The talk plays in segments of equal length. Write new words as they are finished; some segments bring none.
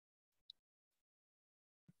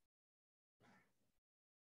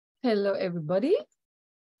Hello, everybody.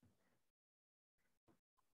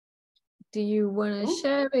 Do you want to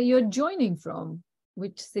share where you're joining from?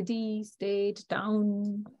 Which city, state,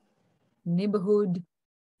 town, neighborhood?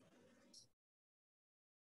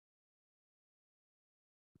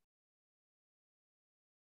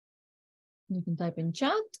 You can type in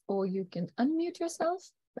chat or you can unmute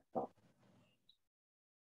yourself.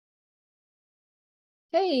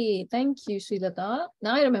 Hey, thank you, Srilata.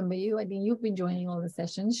 Now I remember you. I think you've been joining all the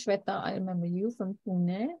sessions. Shweta, I remember you from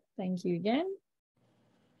Pune. Thank you again.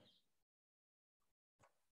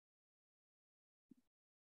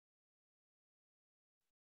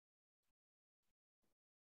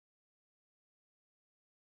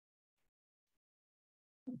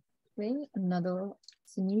 Okay, another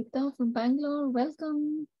Sunita from Bangalore.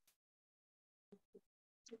 Welcome.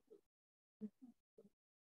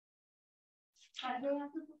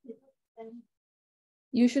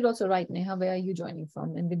 You should also write, Neha, where are you joining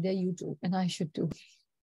from? And Vidya, you too. And I should too.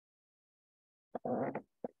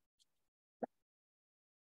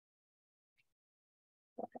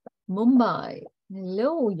 Mumbai.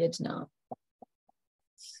 Hello, Yajna.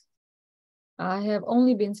 I have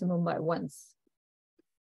only been to Mumbai once.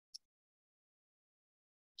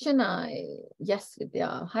 Chennai. Yes,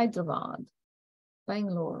 Vidya. Hyderabad.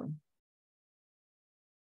 Bangalore.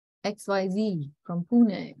 XYZ from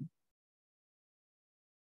Pune.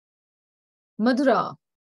 Madhura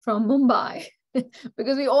from Mumbai.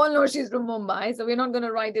 Because we all know she's from Mumbai, so we're not going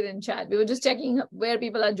to write it in chat. We were just checking where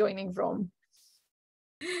people are joining from.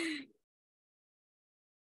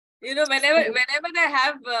 You know, whenever I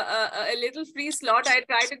have a little free slot, I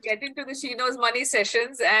try to get into the She Knows Money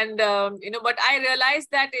sessions, and you know, but I realize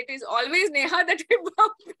that it is always Neha that we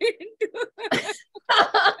bump into.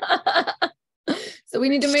 So we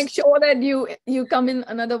need to make sure that you come in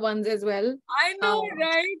another ones as well. I know,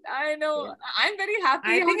 right? I know. Yeah. I'm very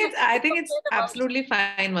happy. I think it's absolutely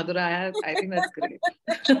fine, Madhura. I think that's great.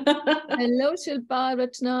 Hello, Shilpa,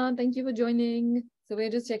 Rachna. Thank you for joining. So we're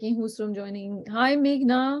just checking who's from joining. Hi,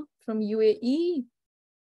 Meghna from UAE.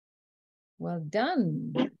 Well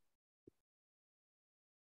done.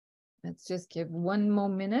 Let's just give one more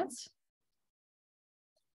minute.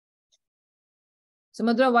 So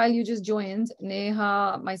Madhura, while you just joined,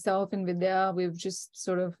 Neha, myself and Vidya, we've just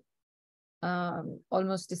sort of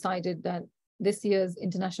almost decided that this year's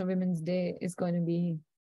International Women's Day is going to be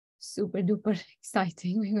super duper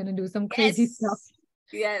exciting. We're going to do some crazy stuff.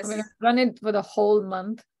 Yes. We're going to run it for the whole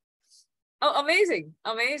month. Oh, amazing.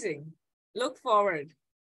 Amazing. Look forward.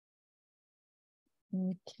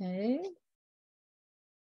 Okay.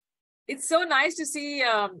 It's so nice to see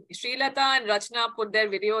Srilata and Rachna put their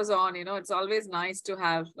videos on. You know, it's always nice to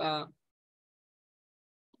have.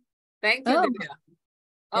 Thank you,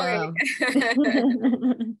 Divya.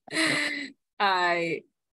 Okay.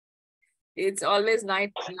 It's always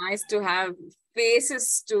nice to have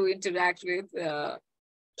faces to interact with.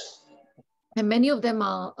 And many of them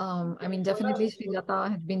are, I mean, definitely Srilata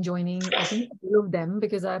has been joining, I think, all of them,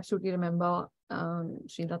 because I absolutely remember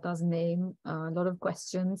Srilata's name, a lot of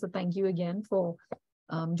questions. So thank you again for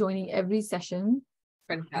joining every session.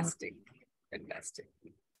 Fantastic. Fantastic.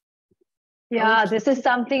 Yeah, this is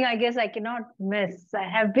something I guess I cannot miss. I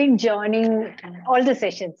have been joining all the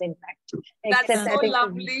sessions, in fact. That's so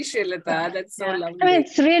lovely, Srilata. That's so lovely. I mean,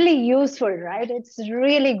 it's really useful, right? It's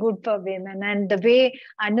really good for women. And the way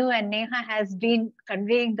Anu and Neha has been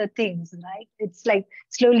conveying the things, right? It's like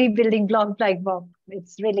slowly building block by block.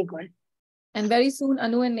 It's really good. And very soon,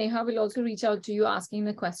 Anu and Neha will also reach out to you asking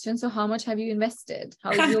the question. So how much have you invested?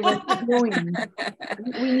 How is your work going?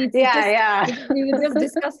 We need to we were just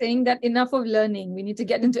discussing that enough of learning. We need to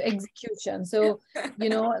get into execution. So, you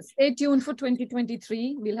know, stay tuned for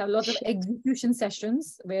 2023. We'll have lots of execution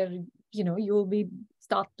sessions where, you know, you'll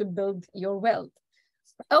start to build your wealth.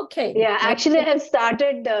 Okay. Yeah, actually, I have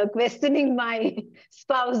started questioning my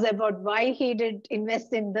spouse about why he did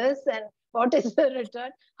invest in this and what is the return?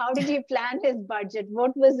 How did he plan his budget?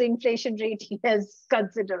 What was the inflation rate he has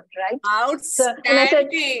considered, right?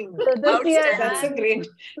 Outstanding. So this year, that's a great.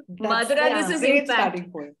 Madhura, this is impact. Starting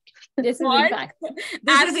point. This is impact.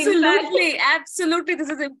 Absolutely. Absolutely. This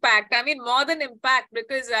is impact. I mean, more than impact,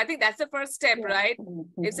 because I think that's the first step, right?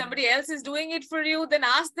 If somebody else is doing it for you, then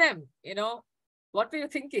ask them, you know. what were you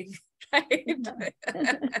thinking? Right?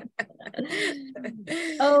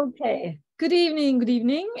 Okay. Good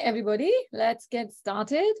evening, everybody. Let's get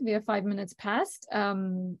started. We are 5 minutes past.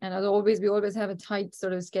 And as always, we always have a tight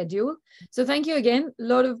sort of schedule. So thank you again. A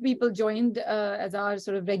lot of people joined as our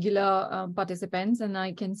sort of regular participants, and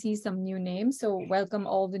I can see some new names. So welcome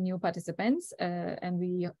all the new participants. And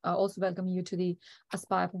we also welcome you to the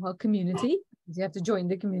Aspire for Her community. You have to join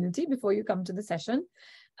the community before you come to the session.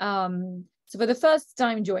 So for the first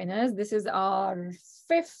time joiners, this is our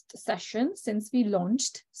 5th session since we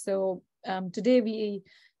launched. So today we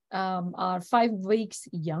are 5 weeks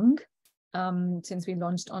young since we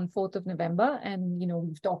launched on 4th of November. And, you know,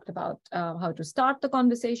 we've talked about how to start the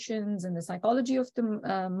conversations and the psychology of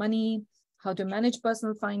the money, how to manage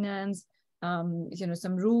personal finance, you know,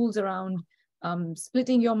 some rules around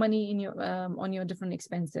splitting your money in your on your different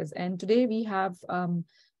expenses. And today we have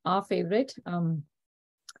our favorite,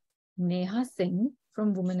 Neha Singh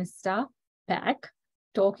from Womanista back,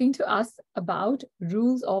 talking to us about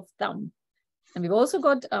rules of thumb. And we've also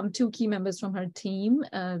got 2 key members from her team,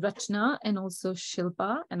 Rachna and also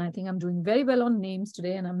Shilpa. And I think I'm doing very well on names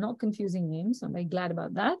today, and I'm not confusing names. So I'm very glad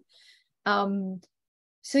about that.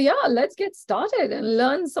 So yeah, let's get started and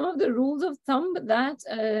learn some of the rules of thumb that,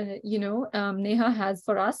 you know, Neha has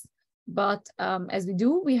for us. But as we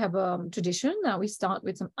do, we have a tradition. Now we start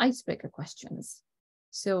with some icebreaker questions.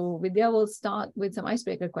 So Vidya will start with some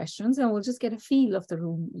icebreaker questions, and we'll just get a feel of the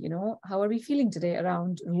room. You know, how are we feeling today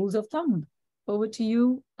around rules of thumb? Over to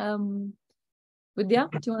you, Vidya.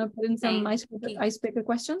 Do you want to put in some icebreaker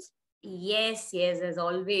questions? Yes, as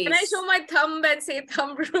always. Can I show my thumb and say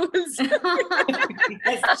thumb rules?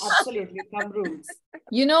 Yes, absolutely, thumb rules.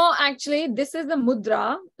 You know, actually, this is the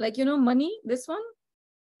mudra, like, you know, money, this one.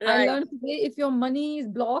 Right. I learned today, if your money is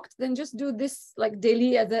blocked, then just do this like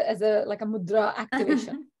daily as a like a mudra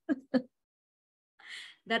activation.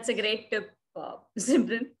 That's a great tip,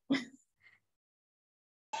 Simran.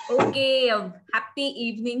 Okay, happy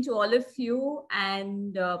evening to all of you,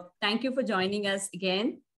 and thank you for joining us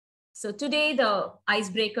again. So today the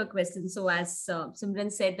icebreaker question. So as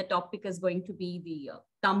Simran said, the topic is going to be the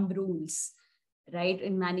thumb rules, right,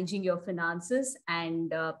 in managing your finances.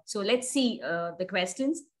 And so let's see the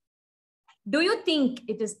questions. Do you think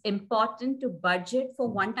it is important to budget for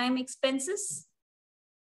one-time expenses?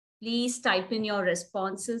 Please type in your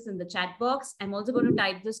responses in the chat box. I'm also going to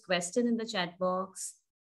type this question in the chat box.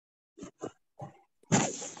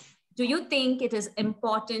 Do you think it is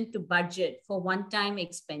important to budget for one-time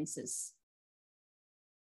expenses?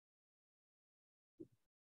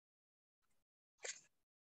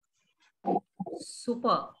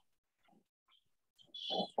 Super.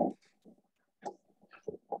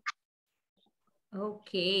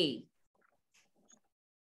 Okay.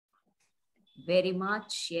 Very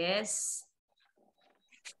much, yes.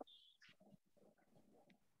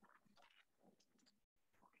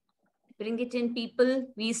 Bring it in, people.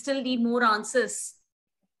 We still need more answers.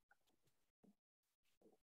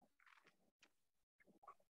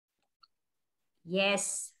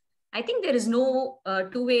 Yes. I think there is no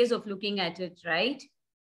 2 ways of looking at it, right?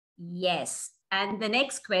 Yes. And the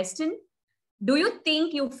next question. Do you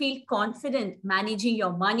think you feel confident managing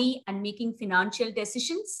your money and making financial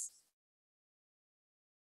decisions?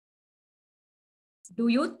 Do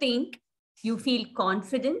you think you feel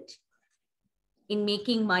confident in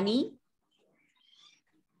making money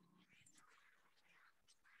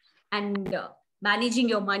and managing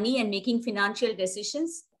your money and making financial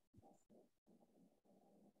decisions?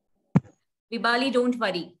 Vibali, don't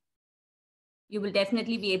worry. You will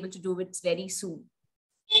definitely be able to do it very soon.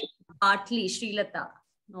 Partly, Srilata,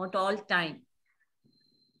 not all time.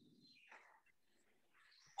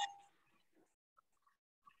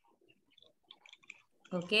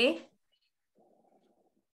 Okay.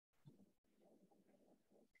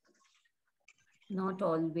 Not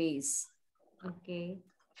always. Okay.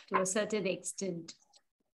 To a certain extent.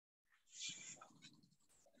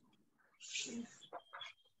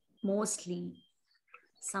 Mostly.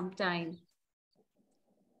 Sometime.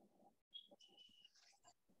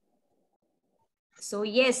 So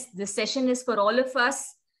yes, this session is for all of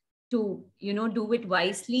us to, you know, do it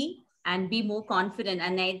wisely and be more confident.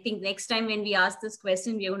 And I think next time when we ask this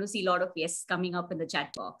question, we're going to see a lot of yes coming up in the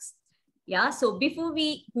chat box. Yeah. So before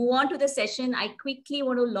we move on to the session, I quickly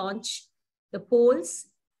want to launch the polls.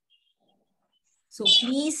 So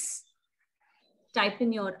please type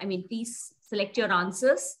in your, please select your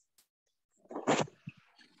answers.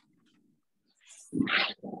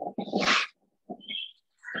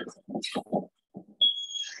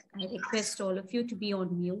 I request all of you to be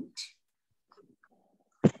on mute.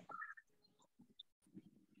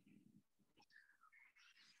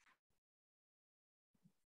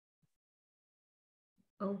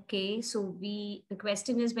 Okay, so the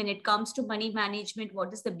question is, when it comes to money management,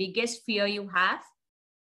 what is the biggest fear you have?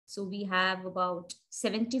 So we have about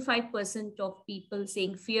 75% of people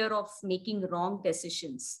saying fear of making wrong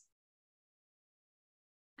decisions.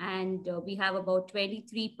 And we have about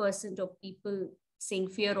 23% of people saying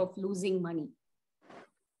fear of losing money.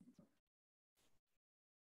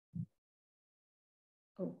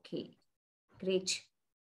 Okay, great.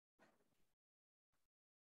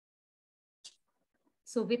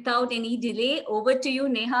 So without any delay, over to you,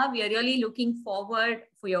 Neha. We are really looking forward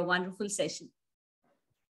for your wonderful session.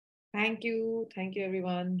 Thank you. Thank you,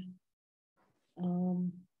 everyone.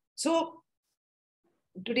 So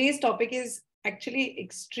today's topic is actually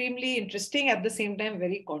extremely interesting, at the same time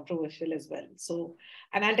very controversial as well. So,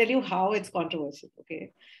 and I'll tell you how it's controversial.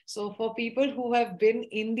 Okay. So for people who have been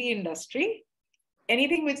in the industry,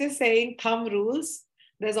 anything which is saying thumb rules,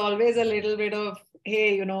 there's always a little bit of,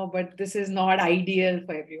 hey, you know, but this is not ideal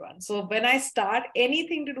for everyone. So when I start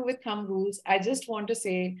anything to do with thumb rules, I just want to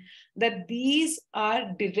say that these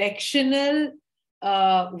are directional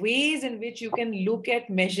ways in which you can look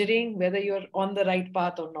at measuring whether you're on the right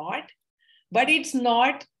path or not. But it's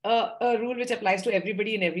not a rule which applies to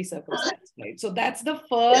everybody in every circumstance, right? So that's the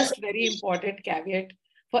first very important caveat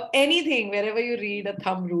for anything, wherever you read a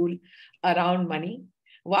thumb rule around money.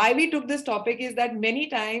 Why we took this topic is that many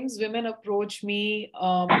times women approach me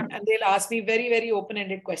and they'll ask me very, very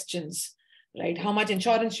open-ended questions, right? How much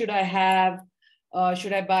insurance should I have?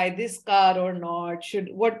 Should I buy this car or not?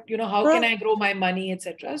 How can I grow my money,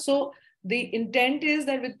 etc. So the intent is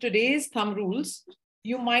that with today's thumb rules,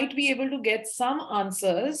 you might be able to get some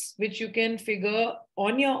answers which you can figure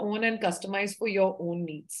on your own and customize for your own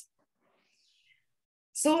needs.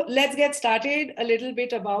 So let's get started. A little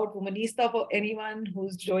bit about Womanista for anyone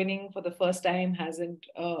who's joining for the first time, hasn't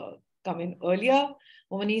come in earlier.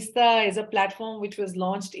 Womanista is a platform which was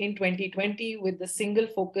launched in 2020 with the single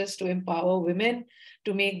focus to empower women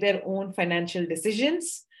to make their own financial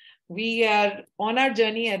decisions. We are on our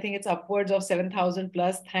journey. I think it's upwards of 7,000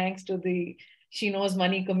 plus, thanks to the She Knows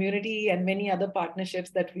Money community and many other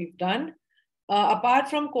partnerships that we've done. Apart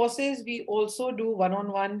from courses, we also do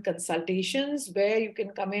one-on-one consultations where you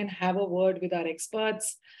can come in, have a word with our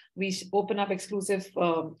experts. We open up exclusive,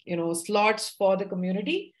 slots for the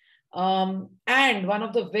community. And one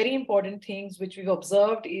of the very important things which we've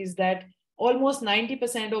observed is that almost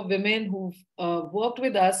 90% of women who've worked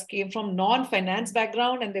with us came from non-finance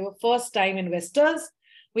background and they were first-time investors,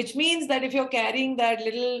 which means that if you're carrying that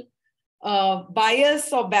little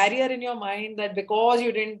bias or barrier in your mind that because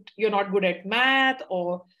you're not good at math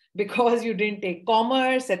or because you didn't take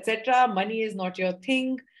commerce, etc., money is not your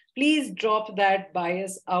thing, please drop that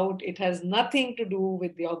bias out. It has nothing to do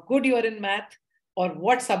with how good you're in math or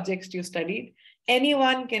what subjects you studied.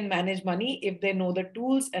 Anyone can manage money if they know the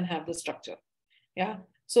tools and have the structure. Yeah.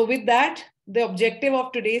 So with that, the objective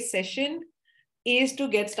of today's session is to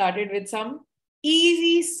get started with some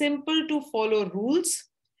easy, simple to follow rules.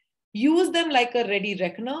 Use them like a ready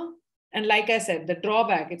reckoner. And like I said, the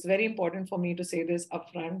drawback, it's very important for me to say this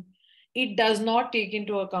upfront. It does not take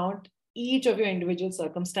into account each of your individual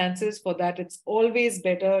circumstances. For that, it's always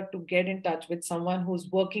better to get in touch with someone who's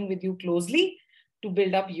working with you closely to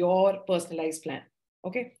build up your personalized plan.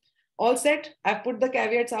 Okay, all set? I've put the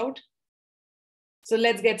caveats out. So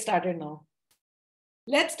let's get started now.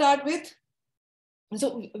 Let's start with,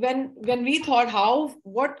 so when we thought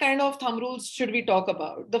what kind of thumb rules should we talk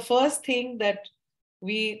about? The first thing that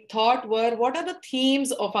we thought were, what are the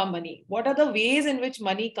themes of our money? What are the ways in which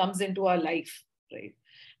money comes into our life, right?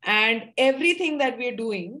 And everything that we're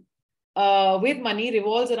doing with money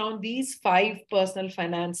revolves around these 5 personal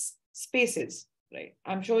finance spaces, right?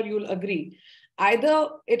 I'm sure you'll agree. Either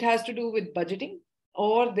it has to do with budgeting,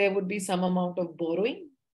 or there would be some amount of borrowing.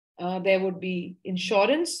 There would be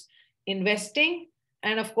insurance, investing,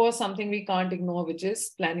 and of course, something we can't ignore, which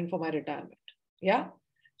is planning for my retirement. Yeah.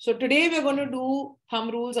 So today we're going to do thumb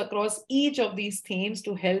rules across each of these themes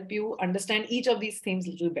to help you understand each of these themes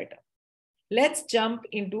a little better. Let's jump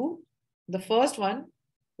into the first one,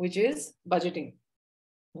 which is budgeting.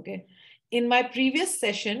 Okay. In my previous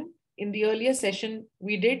session, in the earlier session,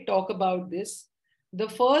 we did talk about this. The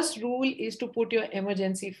first rule is to put your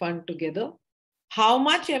emergency fund together. How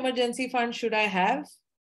much emergency fund should I have?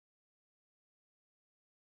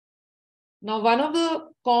 Now, one of the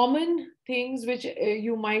common things which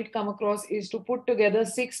you might come across is to put together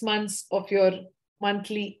 6 months of your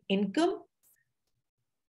monthly income.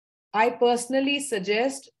 I personally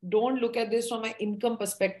suggest don't look at this from an income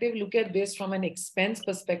perspective, look at this from an expense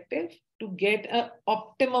perspective to get an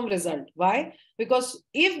optimum result. Why? Because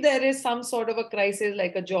if there is some sort of a crisis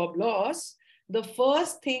like a job loss, the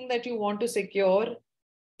first thing that you want to secure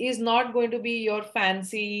is not going to be your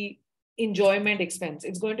fancy enjoyment expense.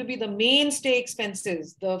 It's going to be the mainstay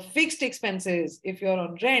expenses, the fixed expenses. If you're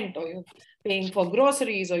on rent or you're paying for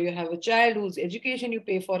groceries or you have a child whose education you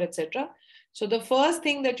pay for, etc. So the first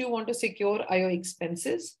thing that you want to secure are your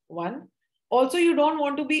expenses, one. Also, you don't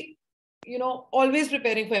want to be, always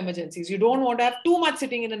preparing for emergencies. You don't want to have too much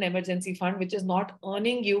sitting in an emergency fund, which is not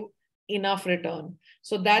earning you enough return.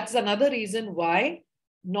 So that's another reason why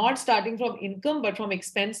not starting from income, but from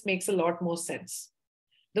expense makes a lot more sense.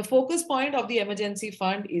 The focus point of the emergency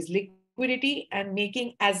fund is liquidity and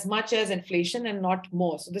making as much as inflation and not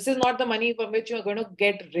more. So this is not the money from which you're going to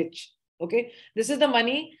get rich. Okay. This is the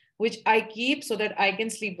money which I keep so that I can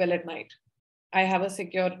sleep well at night. I have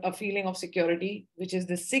a feeling of security, which is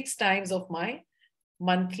the 6 times of my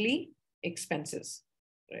monthly expenses,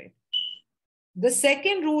 right? The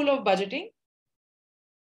second rule of budgeting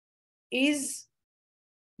is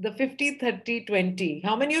the 50-30-20.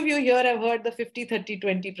 How many of you here have heard the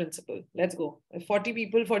 50-30-20 principle? Let's go. 40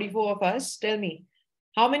 people, 44 of us, tell me.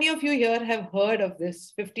 How many of you here have heard of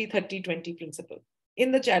this 50-30-20 principle?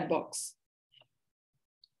 In the chat box.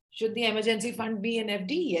 Should the emergency fund be an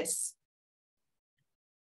FD? Yes.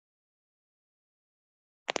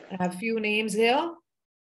 I have few names here.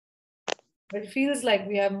 But it feels like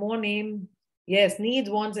we have more names. Yes, needs,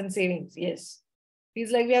 wants, and savings. Yes.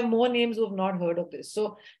 Feels like we have more names who have not heard of this.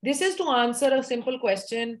 So this is to answer a simple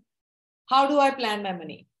question. How do I plan my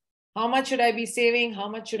money? How much should I be saving? How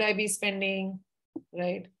much should I be spending?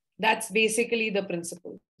 Right? That's basically the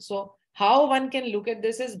principle. So how one can look at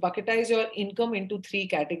this is bucketize your income into 3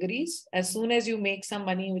 categories. As soon as you make some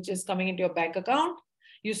money which is coming into your bank account,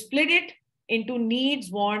 you split it into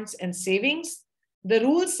needs, wants, and savings. The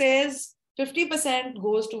rule says 50%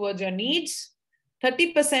 goes towards your needs,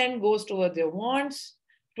 30% goes towards your wants,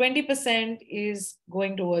 20% is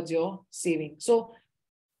going towards your savings. So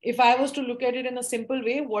if I was to look at it in a simple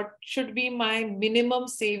way, what should be my minimum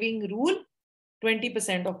saving rule?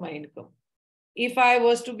 20% of my income. If I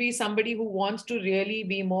was to be somebody who wants to really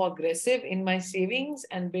be more aggressive in my savings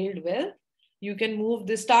and build wealth, you can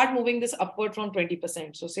start moving this upward from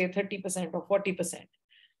 20%. So say 30% or 40%.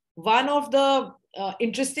 One of the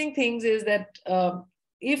interesting things is that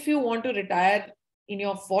if you want to retire in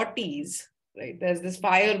your 40s, right, there's this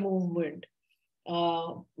FIRE movement,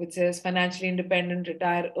 which says financially independent,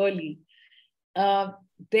 retire early.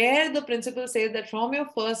 There, the principle says that from your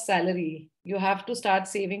first salary, you have to start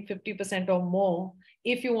saving 50% or more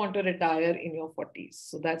if you want to retire in your 40s.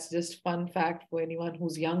 So that's just fun fact for anyone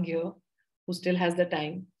who's young here, who still has the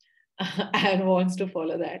time and wants to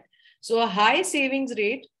follow that. So a high savings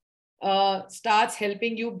rate starts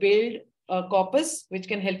helping you build a corpus which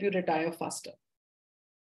can help you retire faster.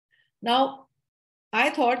 Now, I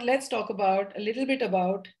thought let's talk a little bit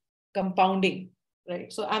about compounding,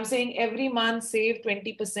 right? So I'm saying every month save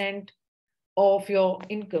 20% of your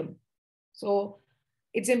income. So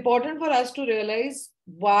it's important for us to realize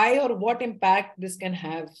why or what impact this can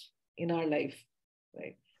have in our life,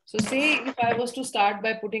 right? So say if I was to start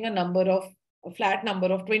by putting a flat number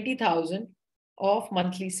of 20,000 of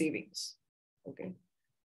monthly savings, okay?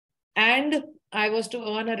 And I was to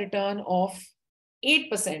earn a return of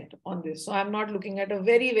 8% on this. So I'm not looking at a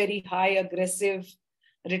very, very high aggressive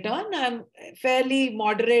return. I'm fairly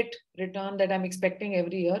moderate return that I'm expecting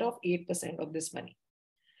every year of 8% of this money.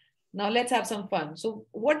 Now let's have some fun. So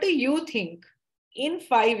what do you think in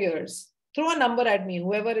 5 years? Throw a number at me,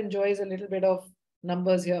 whoever enjoys a little bit of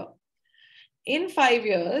numbers here. In 5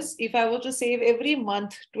 years, if I were to save every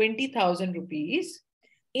month 20,000 rupees,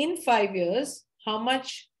 in 5 years, how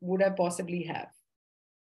much would I possibly have?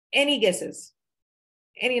 Any guesses?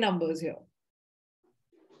 Any numbers here?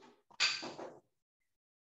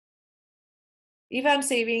 If I'm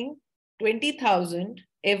saving 20,000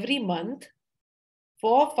 every month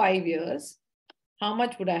for 5 years, how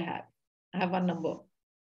much would I have? I have one number.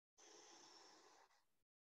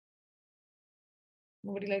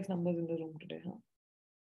 Nobody likes numbers in the room today, huh?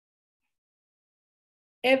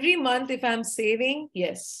 Every month if I'm saving,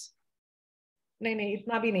 yes. नहीं नहीं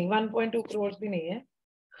इतना भी नहीं 1.2 crores भी नहीं है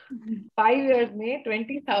 5 years में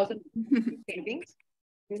 20,000 savings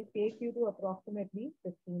will take you to approximately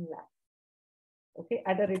 15 lakhs. Okay,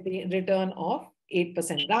 at a return of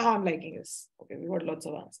 8%. Now I'm liking this. Okay, we got lots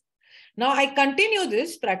of answers. Now I continue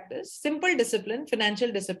this practice, simple discipline,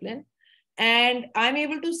 financial discipline, and I'm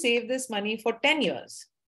able to save this money for 10 years.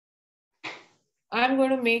 I'm going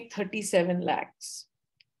to make 37 lakhs.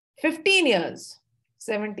 15 years,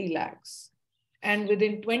 70 lakhs. And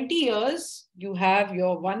within 20 years, you have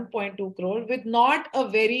your 1.2 crore with not a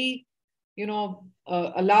very,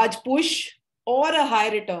 a large push, or a high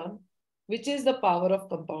return, which is the power of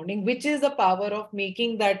compounding, which is the power of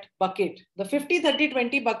making that bucket. The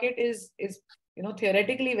 50-30-20 bucket is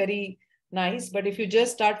theoretically very nice, but if you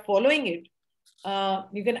just start following it,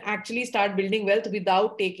 you can actually start building wealth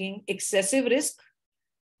without taking excessive risk,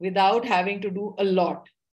 without having to do a lot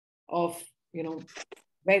of,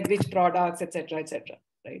 which products, etc.,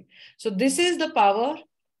 right? So this is the power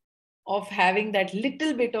of having that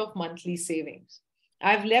little bit of monthly savings.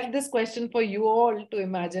 I've left this question for you all to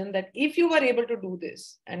imagine that if you were able to do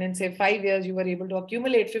this, and in say 5 years, you were able to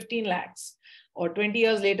accumulate 15 lakhs, or 20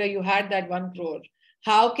 years later, you had that 1 crore,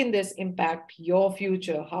 how can this impact your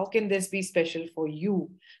future? How can this be special for you?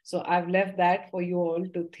 So I've left that for you all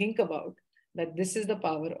to think about, that this is the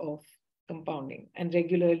power of compounding and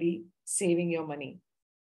regularly saving your money.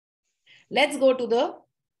 Let's go to the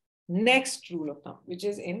next rule of thumb, which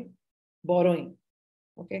is in borrowing.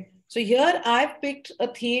 Okay, so here I've picked a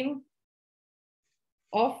theme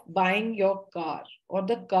of buying your car, or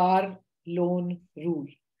the car loan rule.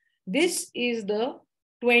 This is the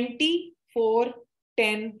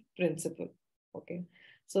 24-10 principle. Okay,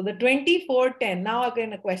 so the 24-10. Now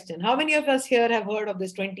again a question: how many of us here have heard of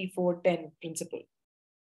this 24-10 principle?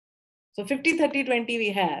 So 50-30-20 we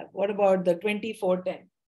have. What about the 24-10?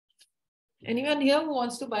 Anyone here who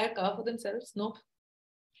wants to buy a car for themselves? No.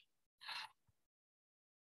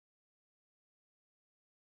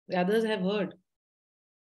 The others have heard.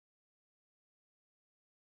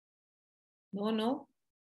 No.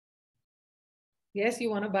 Yes, you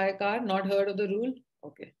want to buy a car, not heard of the rule?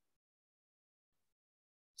 Okay.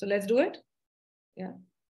 So let's do it. Yeah.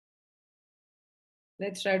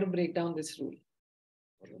 Let's try to break down this rule.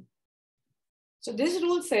 Okay. So this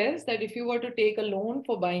rule says that if you were to take a loan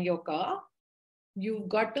for buying your car, you've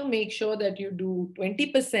got to make sure that you do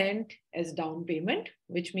 20% as down payment,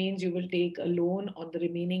 which means you will take a loan on the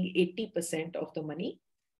remaining 80% of the money,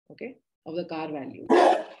 okay, of the car value.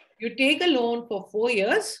 You take a loan for 4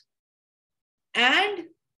 years and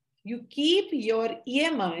you keep your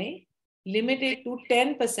EMI limited to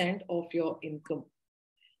 10% of your income.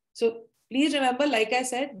 So please remember, like I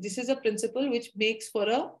said, this is a principle which makes for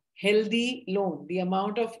a healthy loan. The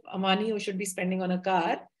amount of money you should be spending on a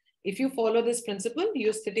car, if you follow this principle,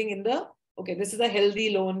 you're sitting in the, okay, this is a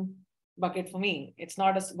healthy loan bucket for me. It's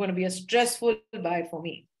not going to be a stressful buy for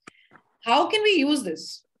me. How can we use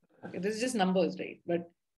this? Okay, this is just numbers, right?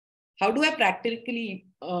 But how do I practically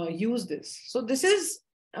use this? So this is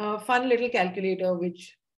a fun little calculator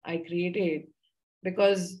which I created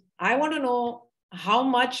because I want to know how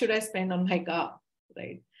much should I spend on my car,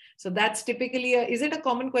 right? So that's typically, is it a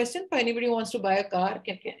common question for anybody who wants to buy a car?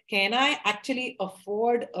 Can I actually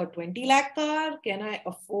afford a 20 lakh car? Can I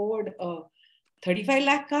afford a 35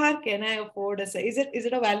 lakh car? Can I afford is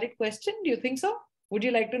it a valid question? Do you think so? Would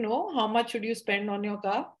you like to know how much should you spend on your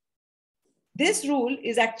car? This rule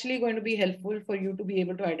is actually going to be helpful for you to be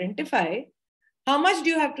able to identify how much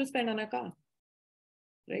do you have to spend on a car,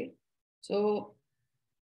 right? So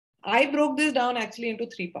I broke this down actually into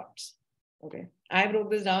 3 parts. Okay, I broke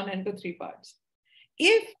this down into 3 parts.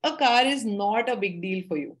 If a car is not a big deal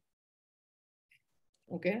for you,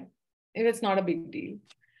 okay, if it's not a big deal,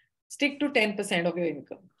 stick to 10% of your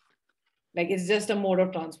income. Like it's just a mode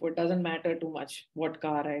of transport, doesn't matter too much what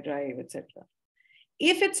car I drive, etc.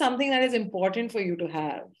 If it's something that is important for you to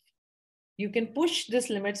have, you can push this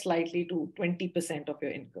limit slightly to 20% of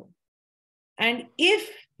your income. And if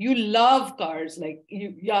you love cars, like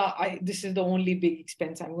this is the only big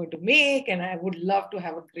expense I'm going to make, and I would love to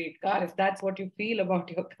have a great car. If that's what you feel about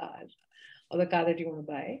your car or the car that you want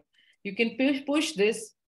to buy, you can push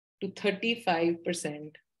this to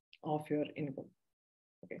 35% of your income.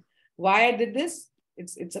 Okay. Why I did this?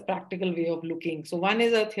 It's a practical way of looking. So one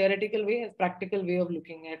is a theoretical way, a practical way of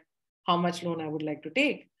looking at how much loan I would like to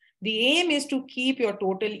take. The aim is to keep your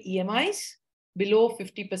total EMIs below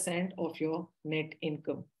 50% of your net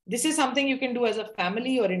income. This is something you can do as a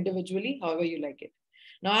family or individually, however you like it.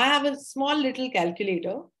 Now I have a small little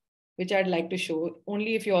calculator, which I'd like to show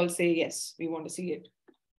only if you all say, yes, we want to see it.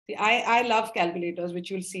 See, I love calculators, which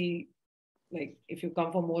you'll see, like if you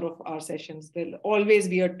come for more of our sessions, there'll always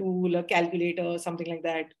be a tool, a calculator, something like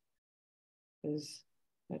that. Do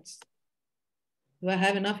I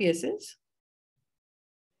have enough yeses?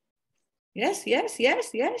 Yes.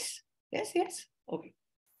 Okay.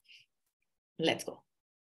 Let's go.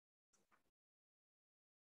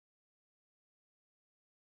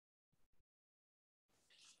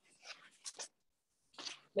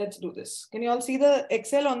 Let's do this. Can you all see the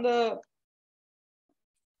Excel on the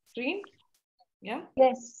screen? Yeah?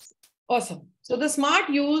 Yes. Awesome. So the smart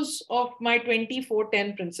use of my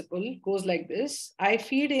 24-10 principle goes like this. I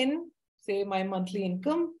feed in say my monthly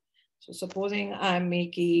income. So supposing I'm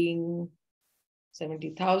making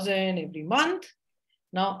 70,000 every month.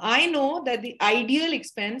 Now I know that the ideal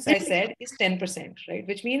expense I said is 10%, right?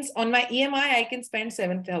 Which means on my EMI, I can spend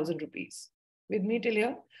 7,000 rupees. With me till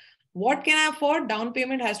here? What can I afford? Down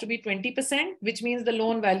payment has to be 20%, which means the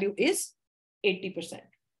loan value is 80%.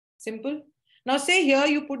 Simple. Now say here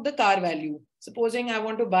you put the car value. Supposing I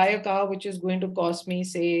want to buy a car which is going to cost me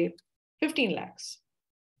say 15 lakhs.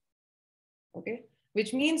 Okay.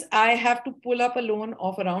 Which means I have to pull up a loan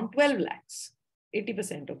of around 12 lakhs,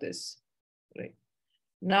 80% of this, right?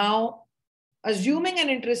 Now, assuming an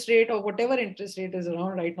interest rate or whatever interest rate is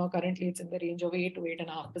around right now, currently it's in the range of 8 to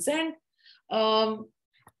 8.5%.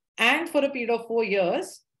 And for a period of 4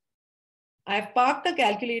 years, I've parked a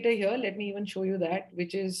calculator here. Let me even show you that,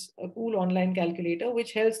 which is a cool online calculator,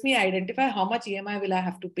 which helps me identify how much EMI will I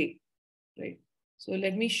have to pay, right? So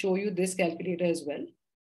let me show you this calculator as well.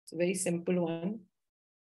 It's a very simple one.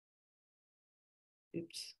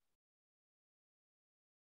 Oops.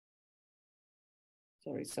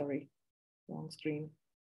 Sorry, wrong screen.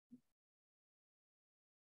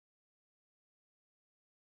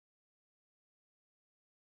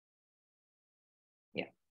 Yeah.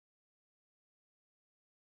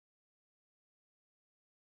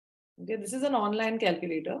 Okay, this is an online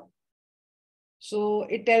calculator. So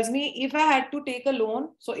it tells me if I had to take a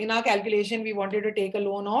loan. So in our calculation, we wanted to take a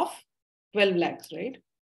loan of 12 lakhs, right?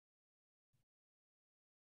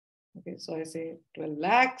 Okay, so I say 12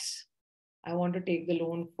 lakhs. I want to take the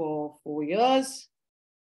loan for 4 years.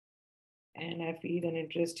 And I feed an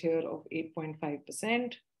interest here of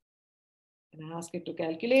 8.5%. And I ask it to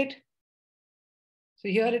calculate. So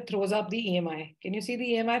here it throws up the EMI. Can you see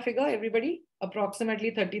the EMI figure, everybody? Approximately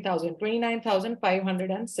 30,000,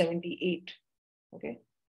 29,578. Okay.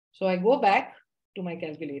 So I go back to my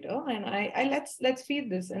calculator and let's feed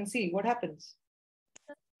this and see what happens.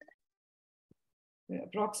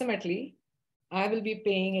 Approximately, I will be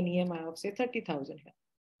paying an EMI of say 30,000 here.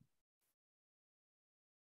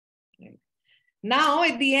 Right. Now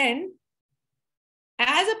at the end,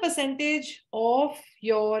 as a percentage of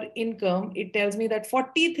your income, it tells me that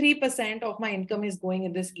 43% of my income is going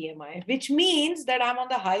in this EMI, which means that I'm on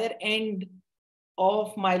the higher end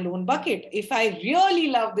of my loan bucket. If I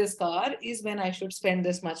really love this car is when I should spend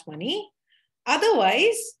this much money.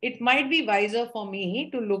 Otherwise, it might be wiser for me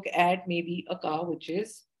to look at maybe a car which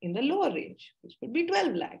is in the lower range, which could be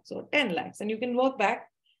 12 lakhs or 10 lakhs. And you can work back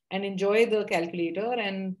and enjoy the calculator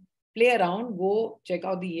and play around, go check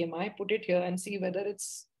out the EMI, put it here and see whether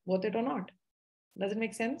it's worth it or not. Does it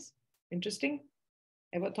make sense? Interesting?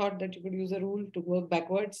 Ever thought that you could use a rule to work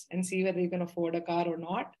backwards and see whether you can afford a car or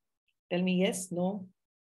not? Tell me yes, no.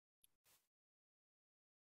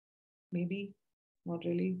 Maybe, not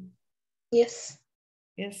really. Yes.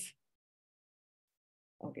 Yes.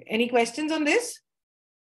 Okay. Any questions on this?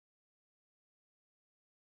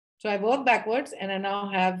 So I work backwards and I now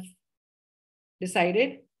have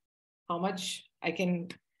decided how much I can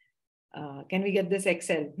we get this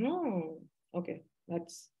Excel? Okay,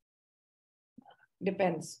 that's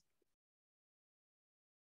depends.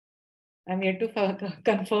 I'm yet to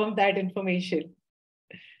confirm that information.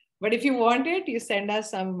 But if you want it, you send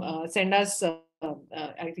us some, I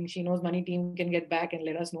think She Knows Money team can get back and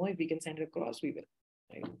let us know if we can send it across, we will.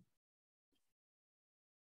 Right?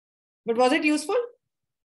 But was it useful?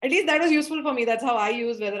 At least that was useful for me. That's how I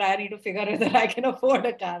use whether I need to figure whether I can afford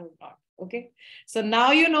a car or not. Okay. So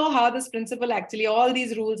now you know how this principle actually, all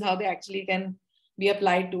these rules, how they actually can be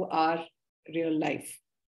applied to our real life.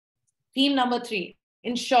 Theme number 3,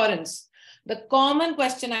 insurance. The common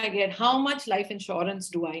question I get, how much life insurance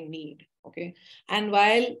do I need? Okay. And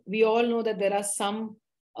while we all know that there are some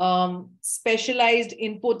specialized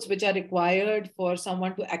inputs which are required for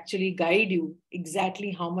someone to actually guide you exactly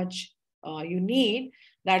how much you need,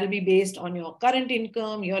 that will be based on your current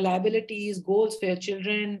income, your liabilities, goals for your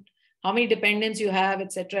children, how many dependents you have,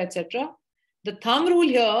 etc., etc. The thumb rule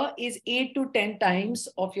here is 8 to 10 times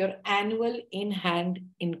of your annual in-hand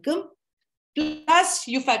income. Plus,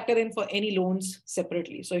 you factor in for any loans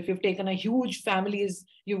separately. So if you've taken a huge families,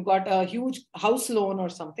 you've got a huge house loan or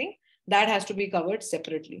something, that has to be covered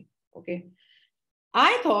separately. Okay.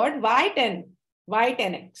 I thought, why 10? Why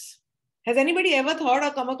 10x? Has anybody ever thought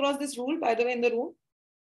or come across this rule, by the way, in the room?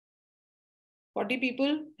 40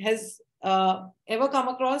 people has ever come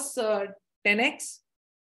across 10x?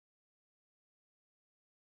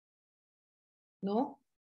 No?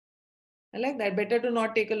 I like that. Better to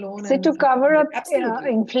not take a loan. So to cover up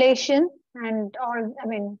inflation and all, I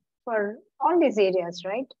mean, for all these areas,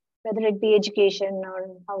 right? Whether it be education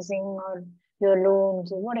or housing or your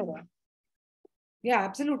loans or whatever. Yeah,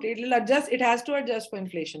 absolutely. It will adjust. It has to adjust for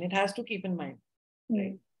inflation. It has to keep in mind.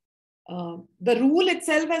 Right. The rule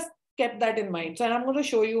itself has kept that in mind. So I'm going to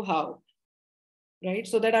show you how. Right.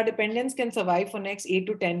 So that our dependents can survive for next 8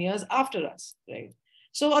 to 10 years after us. Right.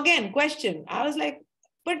 So again, question. I was like,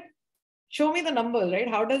 but show me the numbers, right?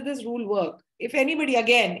 How does this rule work? If anybody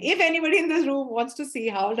in this room wants to see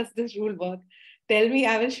how does this rule work, tell me,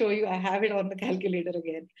 I will show you. I have it on the calculator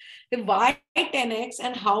again. Then why 10x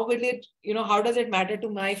and how will it, how does it matter to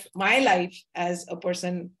my life as a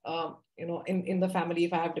person, in the family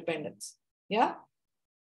if I have dependents? Yeah.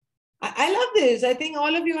 I love this. I think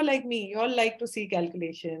all of you are like me. You all like to see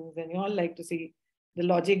calculations and you all like to see the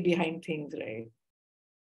logic behind things, right?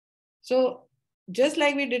 So just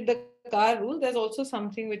like we did the car rule, there's also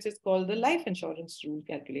something which is called the life insurance rule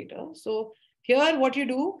calculator. So here what you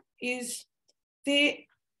do is, say,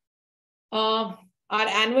 our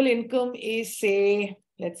annual income is, say,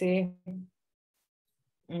 let's say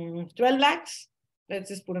 12 lakhs. Let's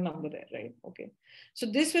just put a number there, right? Okay. So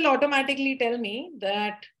this will automatically tell me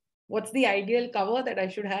that what's the ideal cover that I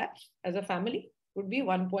should have as a family would be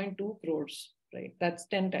 1.2 crores, right? That's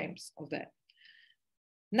 10 times of that.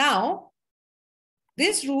 Now,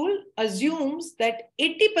 this rule assumes that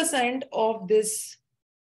 80% of this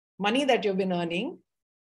money that you've been earning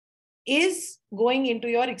is going into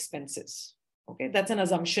your expenses. Okay, that's an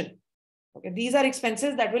assumption. Okay, these are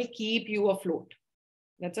expenses that will keep you afloat.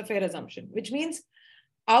 That's a fair assumption, which means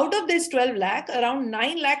out of this 12 lakh, around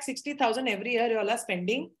 9,60,000 every year you all are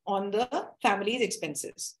spending on the family's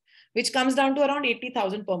expenses, which comes down to around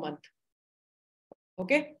 80,000 per month.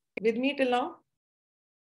 Okay, with me till now?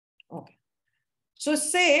 Okay. So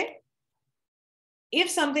say, if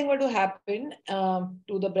something were to happen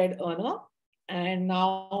to the bread earner, and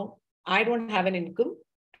now I don't have an income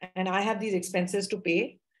and I have these expenses to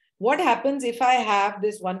pay, what happens if I have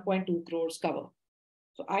this 1.2 crores cover?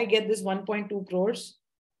 So I get this 1.2 crores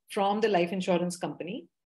from the life insurance company.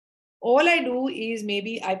 All I do is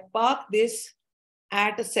maybe I park this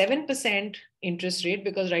at a 7% interest rate,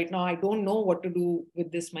 because right now I don't know what to do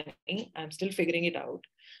with this money. I'm still figuring it out.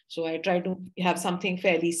 So I try to have something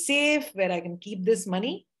fairly safe where I can keep this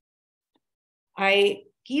money. I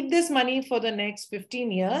keep this money for the next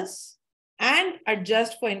 15 years and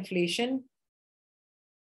adjust for inflation.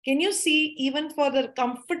 Can you see, even for the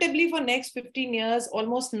comfortably for next 15 years,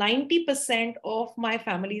 almost 90% of my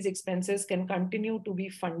family's expenses can continue to be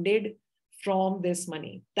funded from this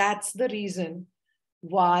money. That's the reason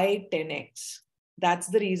why 10x. That's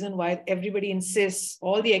the reason why everybody insists,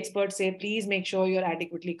 all the experts say, please make sure you're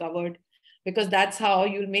adequately covered, because that's how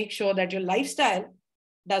you'll make sure that your lifestyle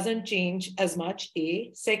doesn't change as much.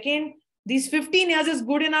 A. Second, these 15 years is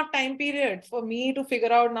good enough time period for me to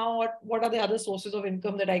figure out now what are the other sources of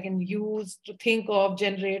income that I can use to think of,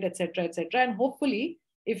 generate, etc., etc. And hopefully,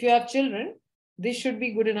 if you have children, this should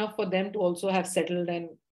be good enough for them to also have settled and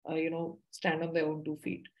stand on their own 2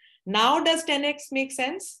 feet. Now, does 10x make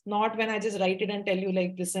sense? Not when I just write it and tell you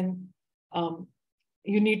like, listen,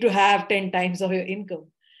 you need to have 10 times of your income.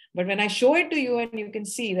 But when I show it to you and you can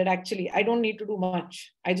see that actually I don't need to do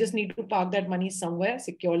much. I just need to park that money somewhere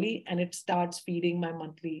securely and it starts feeding my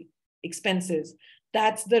monthly expenses.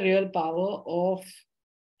 That's the real power of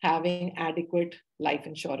having adequate life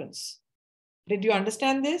insurance. Did you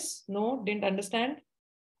understand this? No, didn't understand?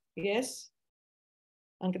 Yes?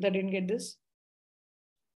 Ankita didn't get this?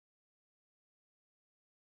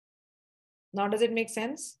 Now, does it make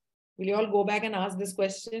sense? Will you all go back and ask this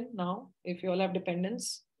question now, if you all have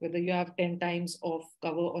dependents, whether you have 10 times of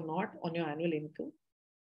cover or not on your annual income?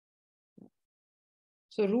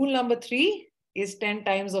 So rule number 3 is 10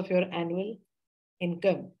 times of your annual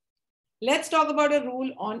income. Let's talk about a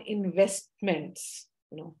rule on investments.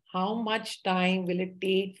 How much time will it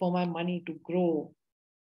take for my money to grow?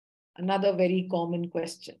 Another very common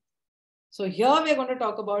question. So here we're going to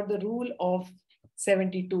talk about the rule of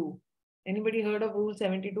 72. Anybody heard of rule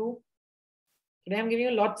 72? Today I'm giving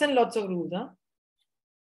you lots and lots of rules.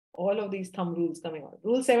 All of these thumb rules coming out.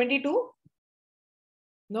 Rule 72?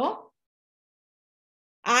 No?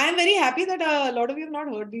 I am very happy that a lot of you have not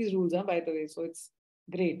heard these rules, by the way. So it's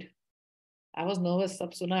great. I was nervous.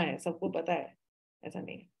 Sab suna hai. Sabko pata hai. Aisa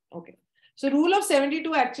nahi. Okay. So rule of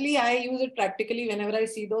 72, actually, I use it practically whenever I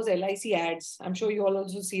see those LIC ads. I'm sure you all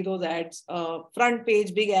also see those ads. Front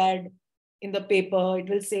page, big ad in the paper. It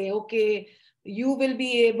will say, okay, you will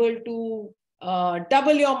be able to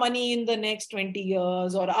double your money in the next 20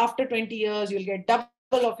 years, or after 20 years, you'll get double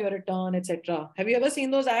of your return, etc. Have you ever seen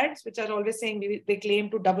those ads, which are always saying they claim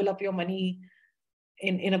to double up your money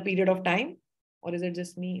in a period of time? Or is it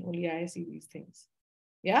just me? Only I see these things.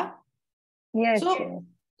 Yeah? Yes. So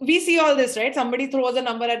we see all this, right? Somebody throws a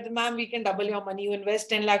number at the ma'am, we can double your money. You invest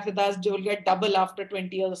 10 lakhs with us, you'll get double after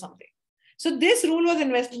 20 years or something. So this rule was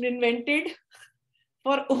invented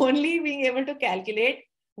for only being able to calculate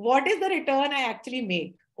what is the return I actually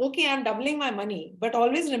make. Okay, I'm doubling my money, but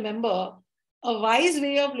always remember, a wise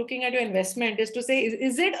way of looking at your investment is to say,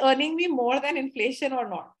 is it earning me more than inflation or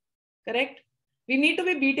not? Correct? We need to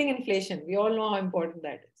be beating inflation. We all know how important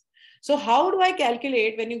that is. So how do I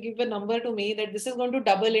calculate when you give a number to me that this is going to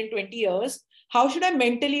double in 20 years? How should I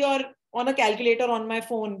mentally or on a calculator on my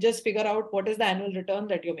phone just figure out what is the annual return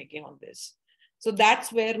that you're making on this? So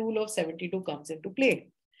that's where rule of 72 comes into play.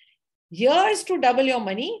 Years to double your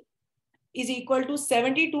money is equal to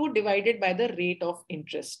 72 divided by the rate of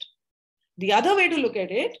interest. The other way to look at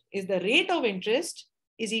it is the rate of interest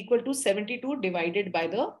is equal to 72 divided by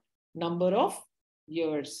the number of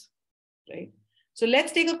years, right? So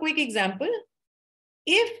let's take a quick example.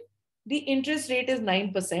 If the interest rate is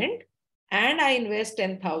 9% and I invest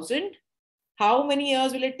 10,000, how many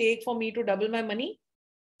years will it take for me to double my money?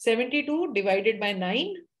 72 divided by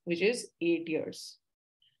 9, which is 8 years.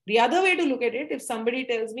 The other way to look at it, if somebody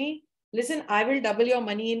tells me, listen, I will double your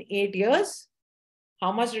money in 8 years,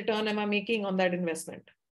 how much return am I making on that investment?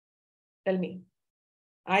 Tell me.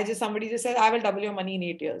 Somebody just says, I will double your money in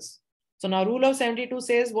 8 years. So now rule of 72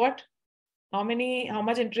 says what? How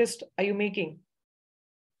much interest are you making?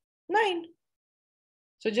 9.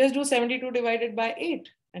 So just do 72 divided by 8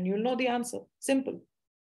 and you'll know the answer. Simple,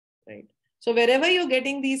 right? So wherever you're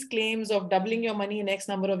getting these claims of doubling your money in X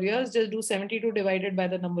number of years, just do 72 divided by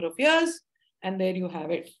the number of years and there you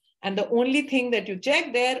have it. And the only thing that you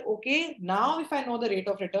check there, okay, now if I know the rate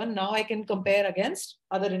of return, now I can compare against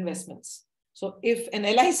other investments. So if an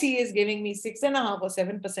LIC is giving me 6.5 or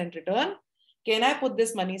 7% return, can I put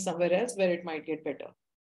this money somewhere else where it might get better?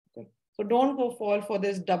 Okay. So don't go fall for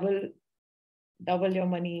this double your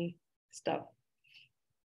money stuff.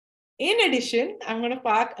 In addition, I'm going to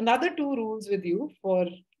park another 2 rules with you for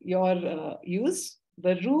your use.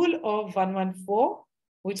 The rule of 114,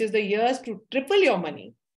 which is the years to triple your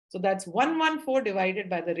money. So that's 114 divided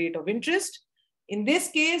by the rate of interest. In this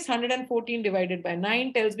case, 114 divided by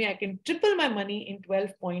 9 tells me I can triple my money in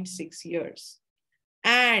 12.6 years.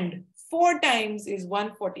 And 4 times is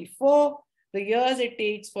 144. The years it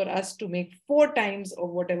takes for us to make 4 times of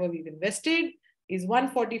whatever we've invested is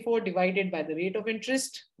 144 divided by the rate of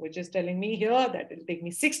interest, which is telling me here that it'll take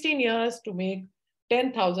me 16 years to make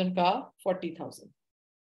 10,000 ka 40,000.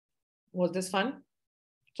 Was this fun?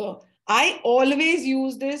 So I always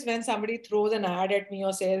use this when somebody throws an ad at me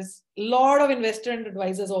or says, a lot of investor and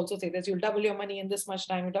advisors also say this, you'll double your money in this much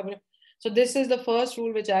time. So this is the first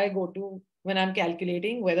rule which I go to when I'm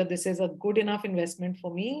calculating whether this is a good enough investment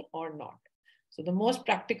for me or not. So the most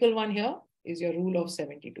practical one here is your rule of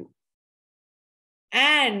 72.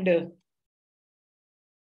 And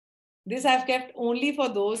this I've kept only for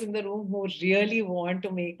those in the room who really want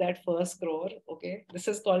to make that first crore. Okay, this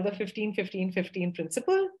is called the 15-15-15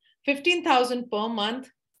 principle. 15,000 per month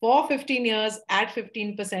for 15 years at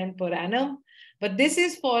 15% per annum. But this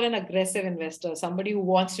is for an aggressive investor, somebody who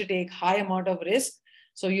wants to take high amount of risk.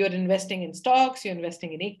 So you're investing in stocks, you're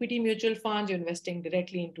investing in equity mutual funds, you're investing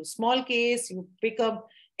directly into small case, you pick up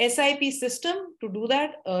SIP system to do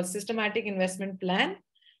that, a systematic investment plan,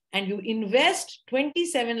 and you invest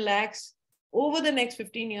 27 lakhs over the next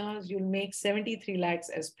 15 years, you'll make 73 lakhs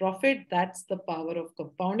as profit. That's the power of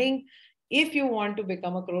compounding. If you want to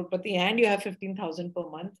become a crorepati and you have 15,000 per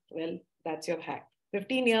month, well, that's your hack.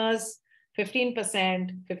 15 years,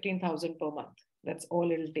 15%, 15,000 per month. That's all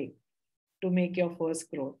it'll take to make your first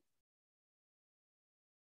crore.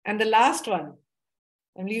 And the last one,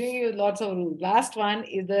 I'm leaving you with lots of rules. Last one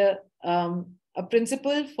is a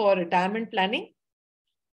principle for retirement planning.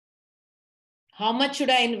 How much should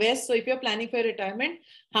I invest? So if you're planning for retirement,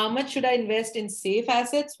 how much should I invest in safe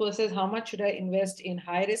assets versus how much should I invest in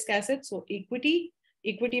high risk assets? So equity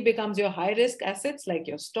becomes your high risk assets like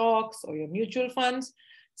your stocks or your mutual funds.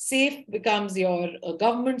 Safe becomes your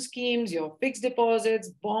government schemes, your fixed deposits,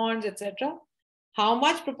 bonds, etc. How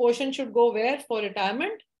much proportion should go where for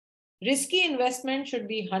retirement? Risky investment should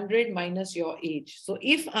be 100 minus your age. So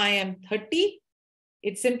if I am 30,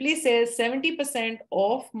 it simply says 70%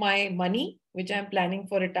 of my money, which I'm planning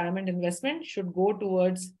for retirement investment, should go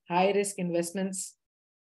towards high risk investments,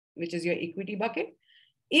 which is your equity bucket.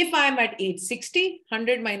 If I'm at age 60,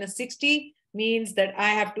 100 minus 60 means that I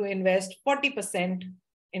have to invest 40%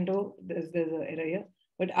 into, there's an error here,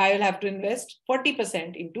 but I will have to invest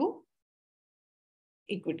 40% into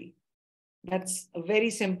equity. That's very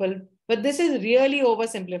simple, but this is really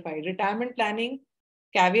oversimplified. Retirement planning,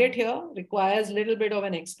 caveat here, requires a little bit of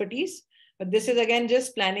an expertise. But this is again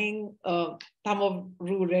just planning thumb of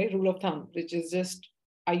rule, right? Rule of thumb, which is just,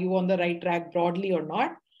 are you on the right track broadly or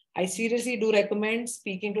not? I seriously do recommend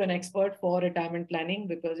speaking to an expert for retirement planning,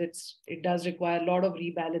 because it does require a lot of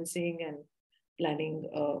rebalancing and planning,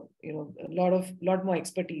 a lot more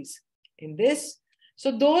expertise in this.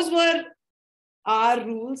 So those were our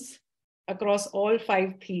rules across all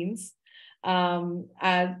 5 themes. And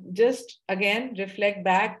just again, reflect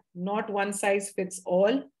back, not one size fits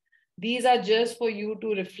all. These are just for you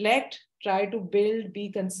to reflect, try to build, be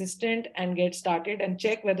consistent, and get started and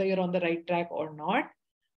check whether you're on the right track or not.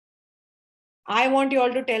 I want you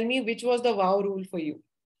all to tell me which was the wow rule for you.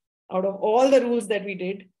 Out of all the rules that we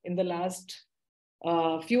did in the last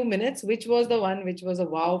few minutes, which was the one which was a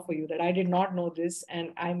wow for you, that I did not know this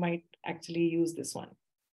and I might actually use this one?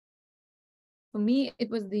 For me, it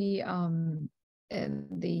was the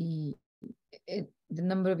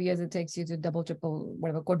number of years it takes you to double, triple,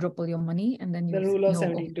 whatever, quadruple your money, and then you the rule of know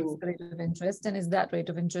 72 the rate of interest, and is that rate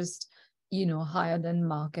of interest, higher than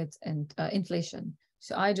market and inflation?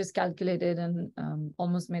 So I just calculated and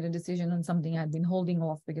almost made a decision on something I'd been holding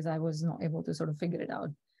off because I was not able to sort of figure it out.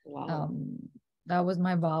 Wow. That was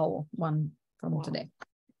my wow one from today.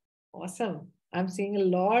 Awesome. I'm seeing a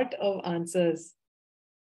lot of answers.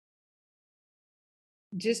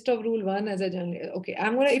 Gist of rule 1 as a general. Okay,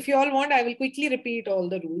 if you all want, I will quickly repeat all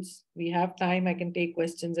the rules. We have time, I can take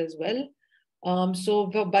questions as well.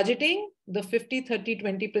 So for budgeting, the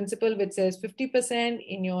 50-30-20 principle, which says 50%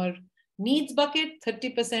 in your needs bucket,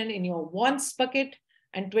 30% in your wants bucket,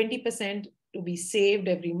 and 20% to be saved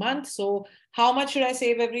every month. So how much should I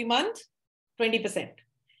save every month? 20%.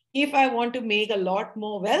 If I want to make a lot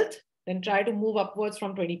more wealth, then try to move upwards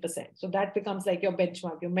from 20%. So that becomes like your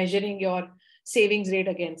benchmark. You're measuring your savings rate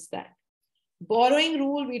against that. Borrowing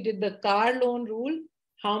rule, we did the car loan rule.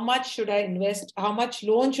 How much should I invest? How much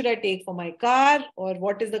loan should I take for my car? Or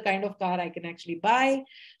what is the kind of car I can actually buy?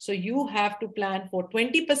 So you have to plan for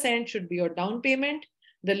 20% should be your down payment.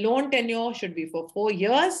 The loan tenure should be for 4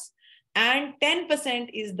 years. And 10%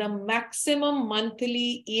 is the maximum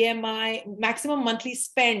monthly EMI, maximum monthly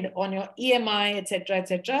spend on your EMI,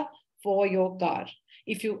 etc., for your car.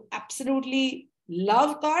 If you absolutely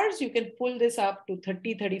love cars, you can pull this up to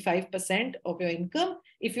 30-35% of your income.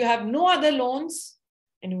 If you have no other loans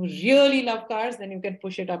and you really love cars, then you can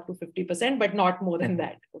push it up to 50%, but not more than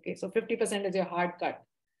that. Okay, so 50% is your hard cut.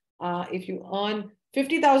 If you earn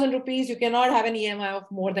 50,000 rupees, you cannot have an EMI of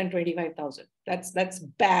more than 25,000. That's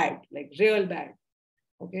bad, like real bad.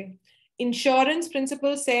 Okay. Insurance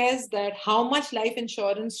principle says that how much life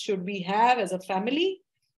insurance should we have as a family?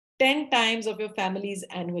 10 times of your family's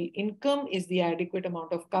annual income is the adequate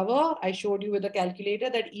amount of cover. I showed you with a calculator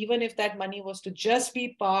that even if that money was to just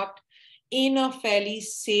be parked in a fairly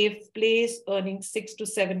safe place, earning 6 to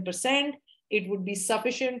 7%, it would be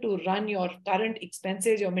sufficient to run your current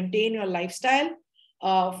expenses, maintain your lifestyle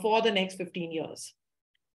for the next 15 years.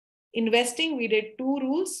 Investing, we did 2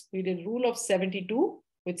 rules. We did rule of 72,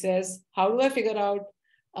 which says, how do I figure out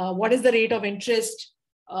what is the rate of interest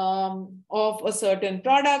of a certain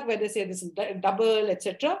product, where they say this is double,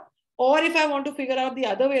 etc. Or if I want to figure out the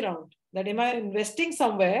other way around, that am I investing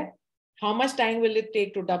somewhere, how much time will it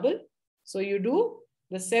take to double? So you do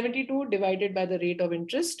the 72 divided by the rate of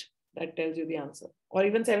interest, that tells you the answer. Or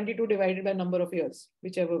even 72 divided by number of years,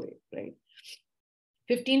 whichever way, right?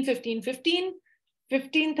 15, 15, 15,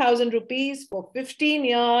 15,000 rupees for 15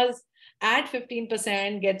 years at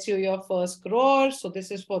 15% gets you your first crore. So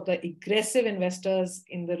this is for the aggressive investors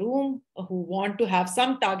in the room who want to have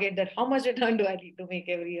some target that how much return do I need to make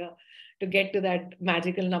every year to get to that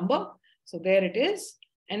magical number. So there it is.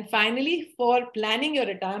 And finally, for planning your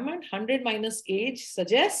retirement, 100 minus age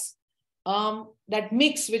suggests that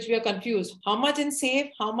mix, which we are confused. How much in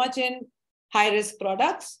safe, how much in high risk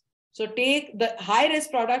products? So take the high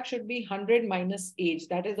risk product should be 100 minus age.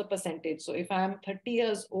 That is the percentage. So if I'm 30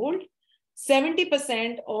 years old,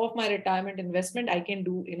 70% of my retirement investment I can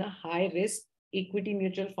do in a high risk equity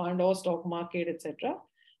mutual fund or stock market, etc.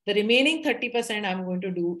 The remaining 30% I'm going to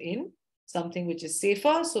do in something which is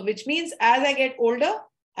safer. So which means as I get older,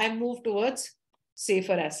 I move towards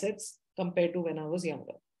safer assets compared to when I was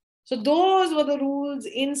younger. So those were the rules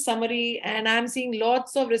in summary, and I'm seeing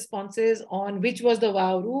lots of responses on which was the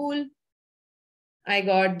wow rule. I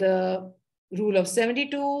got the rule of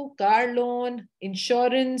 72, car loan,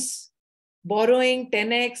 insurance, borrowing,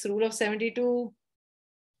 10x, rule of 72,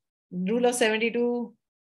 rule of 72.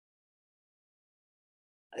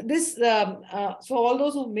 This, so all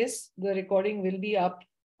those who missed, the recording will be up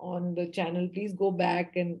on the channel. Please go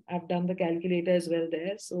back, and I've done the calculator as well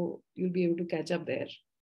there. So you'll be able to catch up there.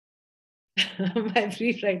 My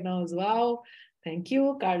brief right now is wow. Thank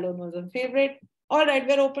you. Car loan was a favorite. All right,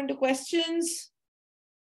 we're open to questions.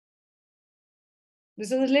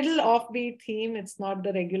 This is a little offbeat theme. It's not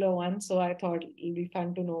the regular one. So I thought it'll be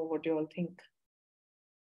fun to know what you all think.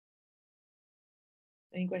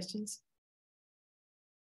 Any questions?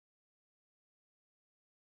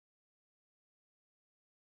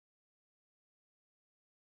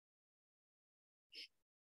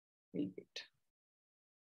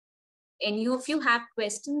 Any of you have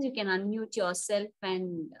questions, you can unmute yourself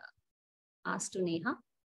and ask to Neha.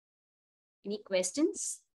 Any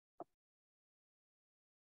questions?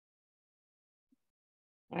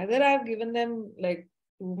 Either I've given them like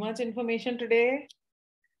too much information today,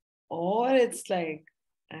 or it's like,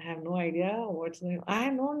 I have no idea what's going on. I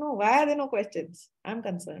don't know. Why are there no questions? I'm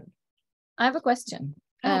concerned. I have a question.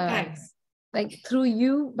 Oh, thanks. Like through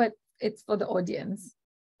you, but it's for the audience.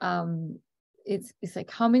 It's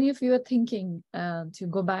like, how many of you are thinking to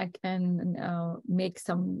go back and make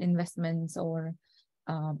some investments, or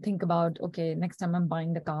think about, okay, next time I'm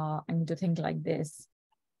buying the car, I need to think like this.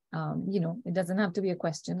 It doesn't have to be a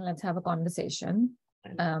question. Let's have a conversation.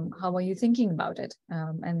 How are you thinking about it?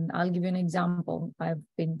 And I'll give you an example. I've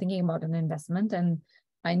been thinking about an investment, and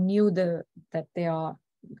I knew that they are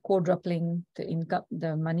quadrupling the income,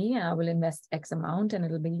 the money. I will invest X amount, and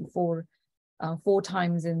it'll be four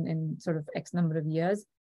times in sort of X number of years.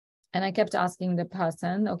 And I kept asking the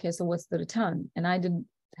person, okay, so what's the return? And I didn't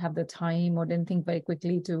have the time or didn't think very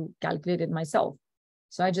quickly to calculate it myself.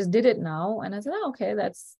 So I just did it now, and I said, okay,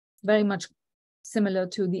 that's very much similar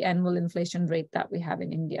to the annual inflation rate that we have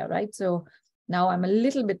in India, right? So now I'm a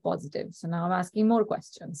little bit positive. So now I'm asking more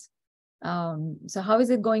questions. So how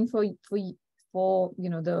is it going for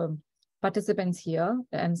the participants here,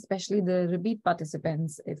 and especially the repeat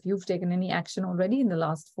participants, if you've taken any action already in the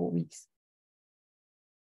last 4 weeks?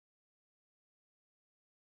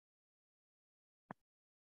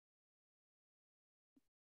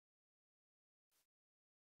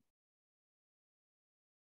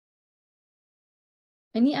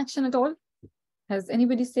 Any action at all? Has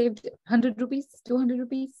anybody saved 100 rupees, 200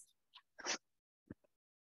 rupees?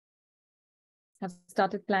 Have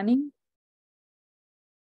started planning?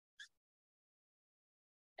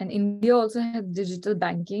 And India also has digital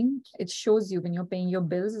banking. It shows you when you're paying your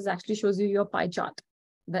bills, it actually shows you your pie chart,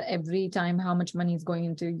 that every time how much money is going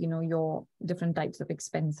into, your different types of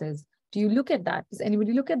expenses. Do you look at that? Does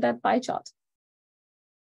anybody look at that pie chart?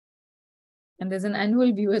 And there's an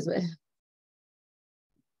annual view as well.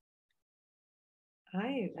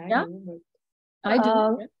 I Yeah? do, but I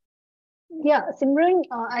do. Yeah, Simran,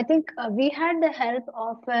 I think we had the help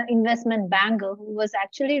of an investment banker who was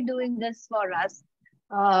actually doing this for us.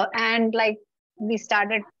 And like we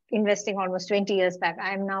started investing almost 20 years back.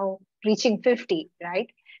 I'm now reaching 50, right?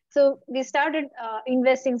 So we started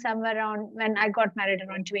investing somewhere around when I got married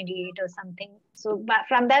around 28 or something. So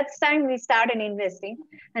from that time, we started investing.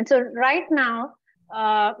 And so right now,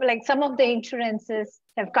 like some of the insurances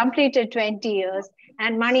have completed 20 years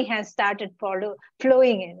and money has started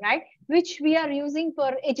flowing in, right? Which we are using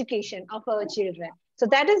for education of our children. So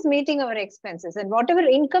that is meeting our expenses, and whatever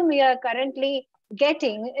income we are currently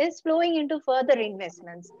getting is flowing into further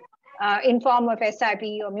investments in form of SIP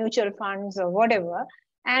or mutual funds or whatever.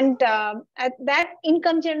 And that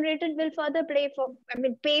income generated will further pay for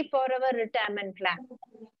our retirement plan.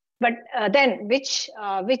 But then which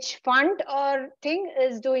fund or thing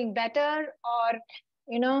is doing better, or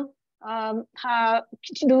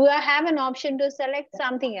do I have an option to select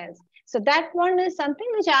something else? So that one is something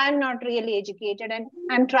which I am not really educated, and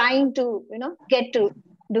I'm trying to get to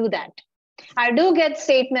do that. I do get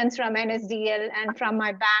statements from NSDL and from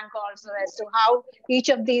my bank also as to how each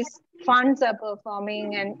of these funds are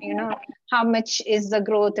performing, and how much is the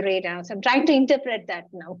growth rate. So I'm trying to interpret that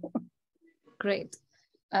now. Great.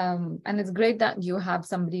 And it's great that you have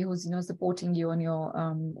somebody who's supporting you on your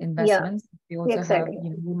investments. We also have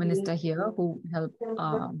Home Minister here who help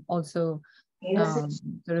also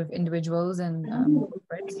sort of individuals and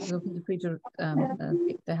corporates. So feel free to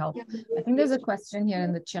take the help. I think there's a question here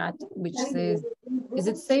in the chat which says, is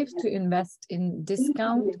it safe to invest in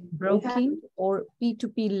discount broking or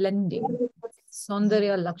P2P lending?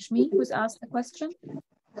 Saundarya Lakshmi who's asked the question.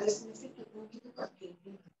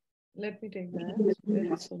 Let me take that.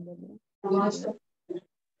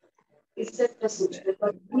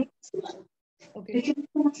 Okay.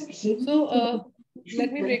 So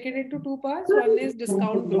let me break it into two parts. One is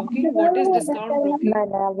discount broking. What is discount broking?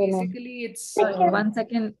 Basically, it's... Sorry, 1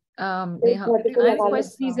 second. Neha, I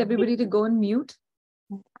request please everybody to go on mute.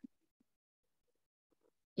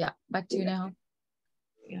 Yeah, back to you, Neha.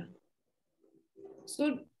 Yeah.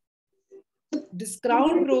 So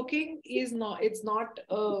discount broking is not, it's not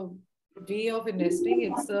a way of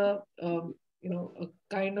investing. It's a, a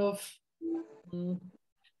kind of,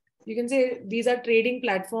 you can say these are trading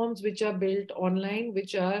platforms which are built online,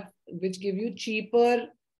 which give you cheaper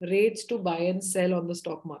rates to buy and sell on the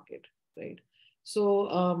stock market, right?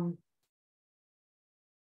 So,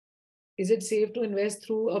 is it safe to invest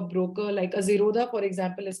through a broker like a Zerodha, for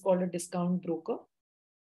example, is called a discount broker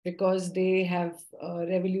because they have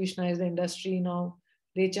revolutionized the industry now.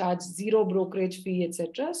 They charge zero brokerage fee,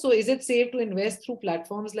 etc. So is it safe to invest through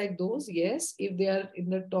platforms like those? Yes. If they are in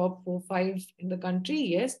the top 4, 5 in the country,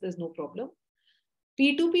 yes, there's no problem.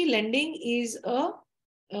 P2P lending is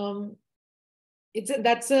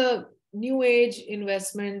that's a new age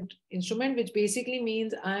investment instrument, which basically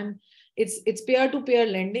means it's peer-to-peer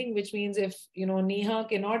lending, which means if Neha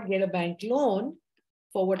cannot get a bank loan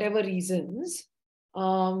for whatever reasons,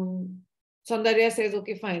 Saundarya says,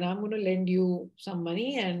 okay, fine, I'm going to lend you some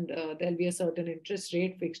money and there'll be a certain interest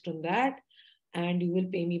rate fixed on that and you will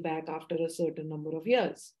pay me back after a certain number of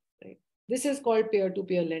years, right? This is called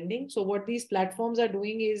peer-to-peer lending. So what these platforms are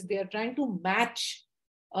doing is they are trying to match,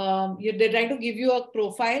 they're trying to give you a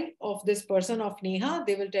profile of this person, of Neha.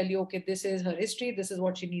 They will tell you, okay, this is her history, this is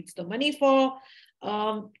what she needs the money for.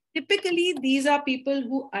 Typically, these are people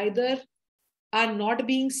who either are not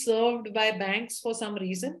being served by banks for some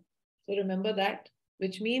reason. So remember that,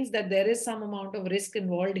 which means that there is some amount of risk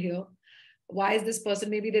involved here. Why is this person?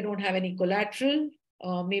 Maybe they don't have any collateral.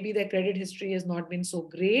 Maybe their credit history has not been so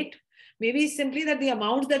great. Maybe simply that the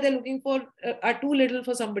amounts that they're looking for are too little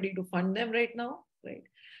for somebody to fund them right now, right?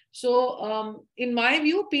 So in my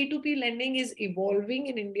view, P2P lending is evolving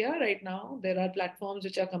in India right now. There are platforms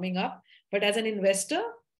which are coming up, but as an investor,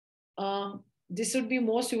 this would be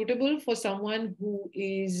more suitable for someone who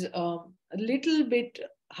is a little bit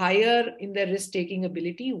higher in their risk-taking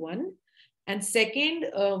ability, one. And second,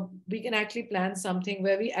 we can actually plan something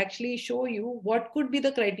where we actually show you what could be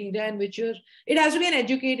the criteria in which it has to be an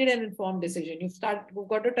educated and informed decision. You've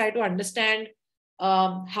got to try to understand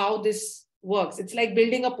how this works. It's like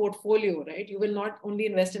building a portfolio, right? You will not only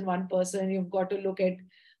invest in one person. You've got to look at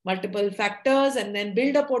multiple factors and then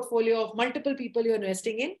build a portfolio of multiple people you're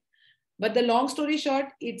investing in. But the long story short,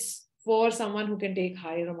 it's for someone who can take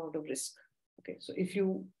higher amount of risk. Okay, so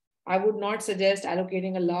I would not suggest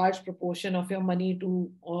allocating a large proportion of your money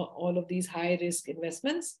to all of these high risk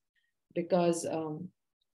investments because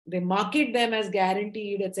they market them as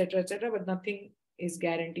guaranteed, etc., but nothing is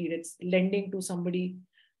guaranteed. It's lending to somebody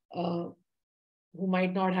who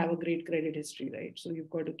might not have a great credit history, right? So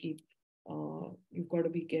you've got to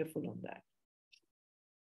be careful on that.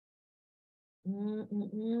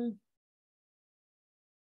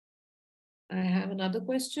 I have another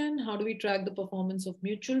question. How do we track the performance of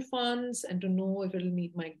mutual funds and to know if it will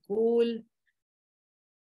meet my goal?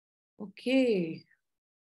 Okay.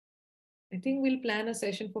 I think we'll plan a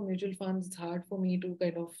session for mutual funds. It's hard for me to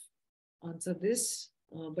kind of answer this.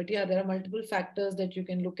 But yeah, there are multiple factors that you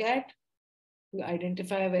can look at to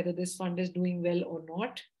identify whether this fund is doing well or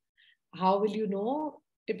not. How will you know?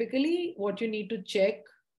 Typically, what you need to check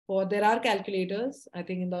for, there are calculators. I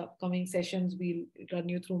think in the upcoming sessions, we'll run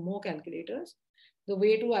you through more calculators. The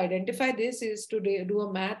way to identify this is to do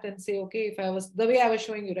a math and say, okay, if I was, the way I was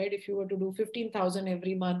showing you, right? If you were to do 15,000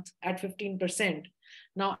 every month at 15%.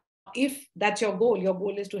 Now, if that's your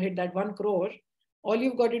goal is to hit that 1 crore, all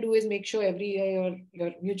you've got to do is make sure every year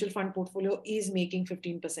your mutual fund portfolio is making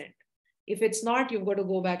 15%. If it's not, you've got to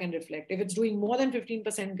go back and reflect. If it's doing more than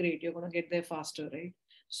 15%, great, you're going to get there faster, right?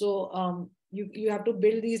 So you have to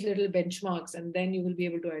build these little benchmarks and then you will be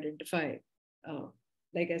able to identify,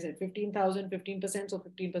 like I said, 15,000, 15%, so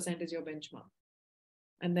 15% is your benchmark.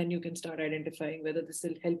 And then you can start identifying whether this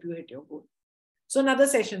will help you hit your goal. So another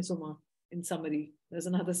session, Suma, in summary, there's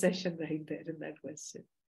another session right there in that question.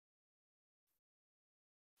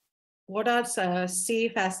 What are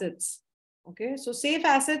safe assets? Okay, so safe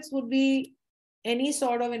assets would be any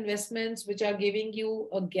sort of investments which are giving you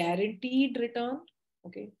a guaranteed return.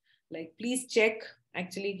 Okay, like please check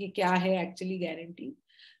actually ki kya hai actually guarantee,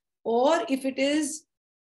 or if it is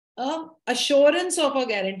assurance of a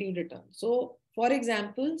guaranteed return. So for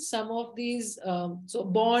example, some of these, so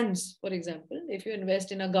bonds, for example, if you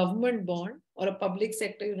invest in a government bond or a public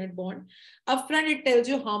sector unit bond, upfront it tells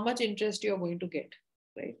you how much interest you're going to get,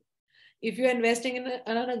 right? If you're investing in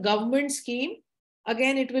a government scheme,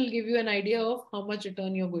 again, it will give you an idea of how much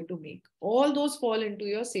return you're going to make. All those fall into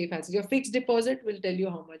your safe assets. Your fixed deposit will tell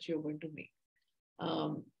you how much you're going to make.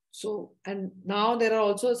 And now there are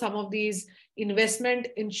also some of these investment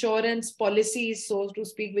insurance policies, so to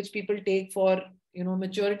speak, which people take for,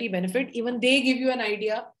 maturity benefit. Even they give you an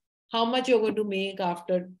idea how much you're going to make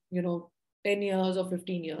after, 10 years or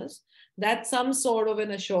 15 years. That's some sort of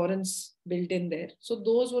an assurance built in there. So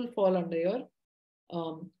those will fall under your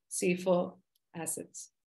safer assets,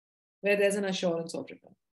 where there's an assurance of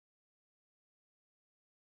return.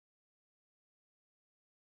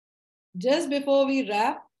 Just before we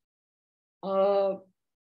wrap,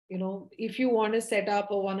 if you want to set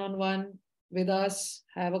up a one-on-one with us,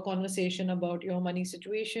 have a conversation about your money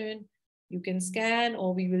situation, you can scan,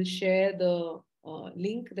 or we will share the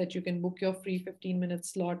link that you can book your free 15-minute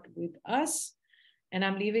slot with us. And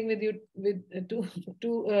I'm leaving with you with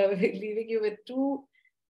leaving you with two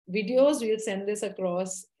videos. We'll send this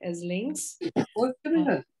across as links.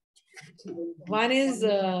 One is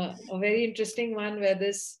a very interesting one where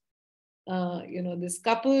this this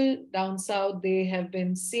couple down south, they have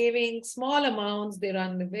been saving small amounts. They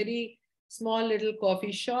run a very small little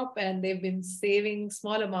coffee shop, and they've been saving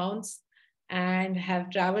small amounts and have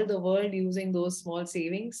traveled the world using those small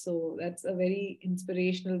savings. So that's a very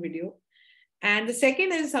inspirational video. And the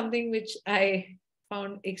second is something which I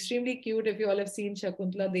found extremely cute. If you all have seen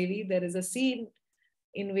Shakuntala Devi, there is a scene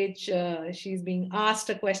in which she's being asked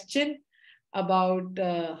a question about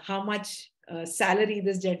how much salary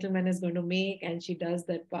this gentleman is going to make, and she does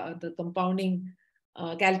that the compounding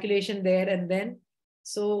calculation there and then.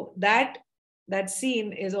 So that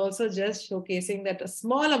scene is also just showcasing that a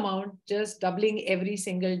small amount, just doubling every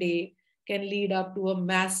single day, can lead up to a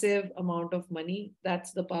massive amount of money.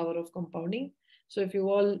 That's the power of compounding. So if you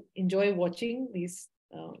all enjoy watching these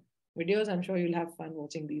videos, I'm sure you'll have fun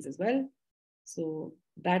watching these as well. So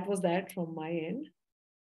that was that from my end.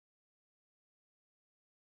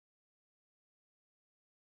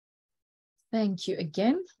 Thank you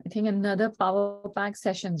again. I think another power pack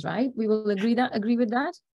sessions, right? We will agree with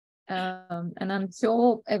that. And I'm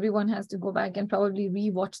sure everyone has to go back and probably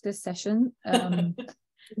re-watch this session,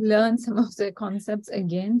 learn some of the concepts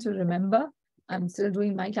again to remember. I'm still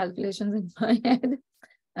doing my calculations in my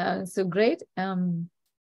head. So great. And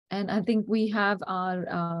I think we have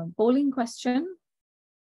our polling question.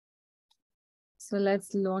 So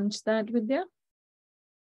let's launch that, Vidya.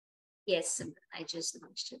 Yes, I just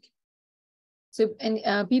launched it. So, and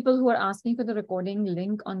people who are asking for the recording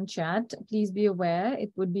link on chat, please be aware it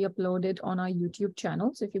would be uploaded on our YouTube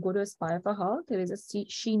channel. So if you go to Aspire for Her, there is a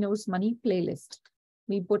She Knows Money playlist.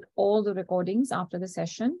 We put all the recordings after the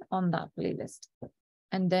session on that playlist.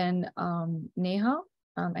 And then Neha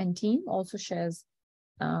and team also shares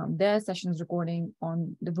their sessions recording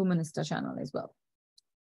on the Womanista channel as well.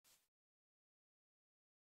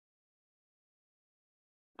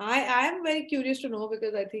 I am very curious to know,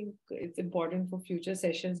 because I think it's important for future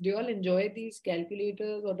sessions. Do you all enjoy these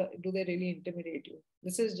calculators, or do they really intimidate you?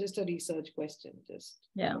 This is just a research question, just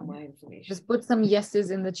for my information. Just put some yeses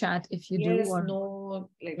in the chat if you do. Yes, no.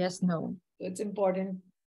 Like, yes, no. It's important.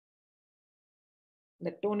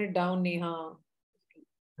 Tone it down, Neha.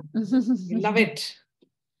 Love it.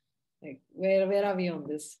 Like, where are we on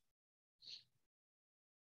this?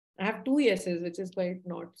 I have 2 yeses, which is quite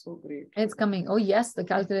not so great. It's coming. Oh, yes, the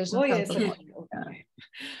calculation. Oh, yes. Okay.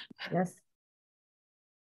 Yes.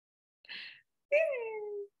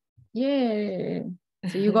 Yay.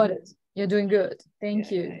 So you got it. You're doing good.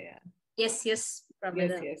 Thank you. Yeah. Yes. Yes.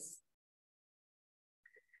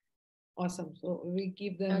 Awesome. So we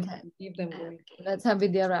keep them going. Let's have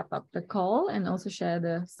Vidya wrap up the call and also share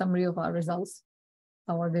the summary of our results.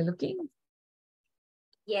 How are they looking?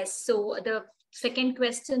 Yes. So the second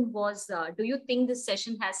question was, do you think this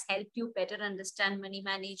session has helped you better understand money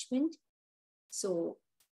management? So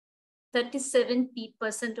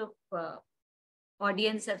 37% of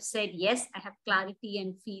audience have said, yes, I have clarity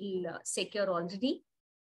and feel secure already.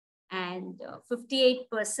 And 58%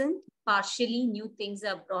 partially new things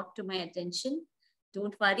are brought to my attention.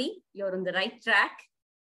 Don't worry, you're on the right track.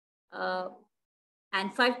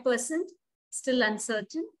 And 5% still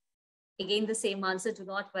uncertain. Again, the same answer, do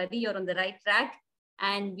not worry, you're on the right track.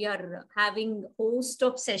 And we are having a host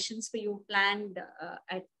of sessions for you planned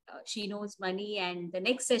at She Knows Money. And the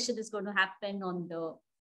next session is going to happen on the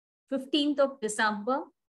 15th of December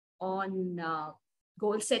on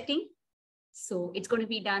goal setting. So it's going to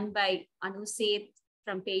be done by Anu Seth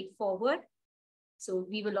from Paid Forward. So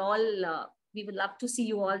we will love to see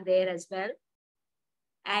you all there as well.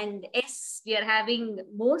 And yes, we are having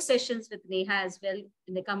more sessions with Neha as well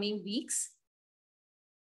in the coming weeks.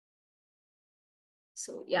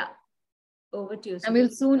 So yeah, over to you. And we'll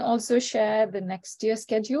soon also share the next year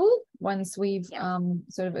schedule once we've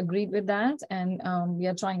sort of agreed with that. And we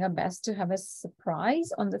are trying our best to have a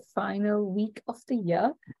surprise on the final week of the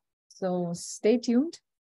year. So stay tuned.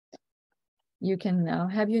 you can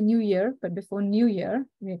have your new year. But before New Year,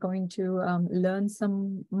 we're going to learn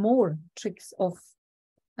some more tricks of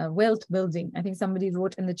wealth building. I think somebody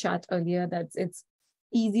wrote in the chat earlier that it's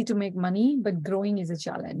easy to make money, but growing is a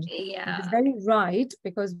challenge. Yeah. It's very right,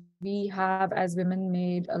 because we have, as women,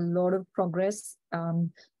 made a lot of progress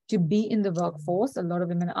to be in the workforce. A lot of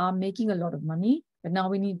women are making a lot of money, but now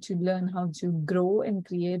we need to learn how to grow and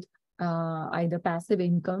create either passive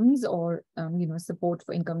incomes or support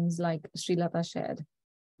for incomes like Srilata shared.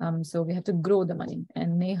 So we have to grow the money.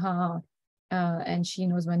 And Neha and She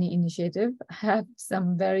Knows Money initiative have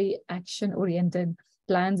some very action-oriented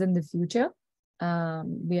plans in the future.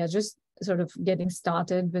 We are just sort of getting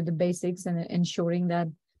started with the basics and ensuring that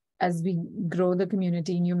as we grow the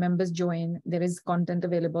community, new members join, there is content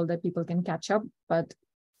available that people can catch up. But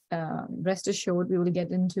rest assured, we will get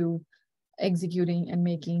into executing and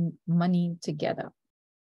making money together.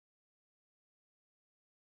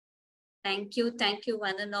 Thank you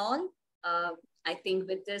one and all. I think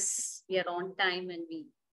with this, we are on time and we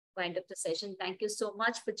wind up the session. Thank you so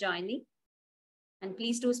much for joining. And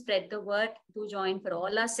please do spread the word. Do join for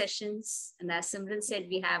all our sessions. And as Simran said,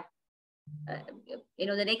 we have,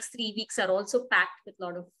 the next 3 weeks are also packed with a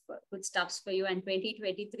lot of good stuffs for you. And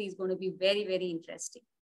 2023 is going to be very, very interesting.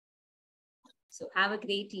 So have a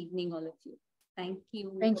great evening, all of you. Thank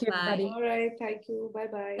you. Thank you, everybody. All right. Thank you.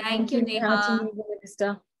 Bye-bye. Thank you, Neha.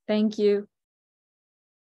 Thank you.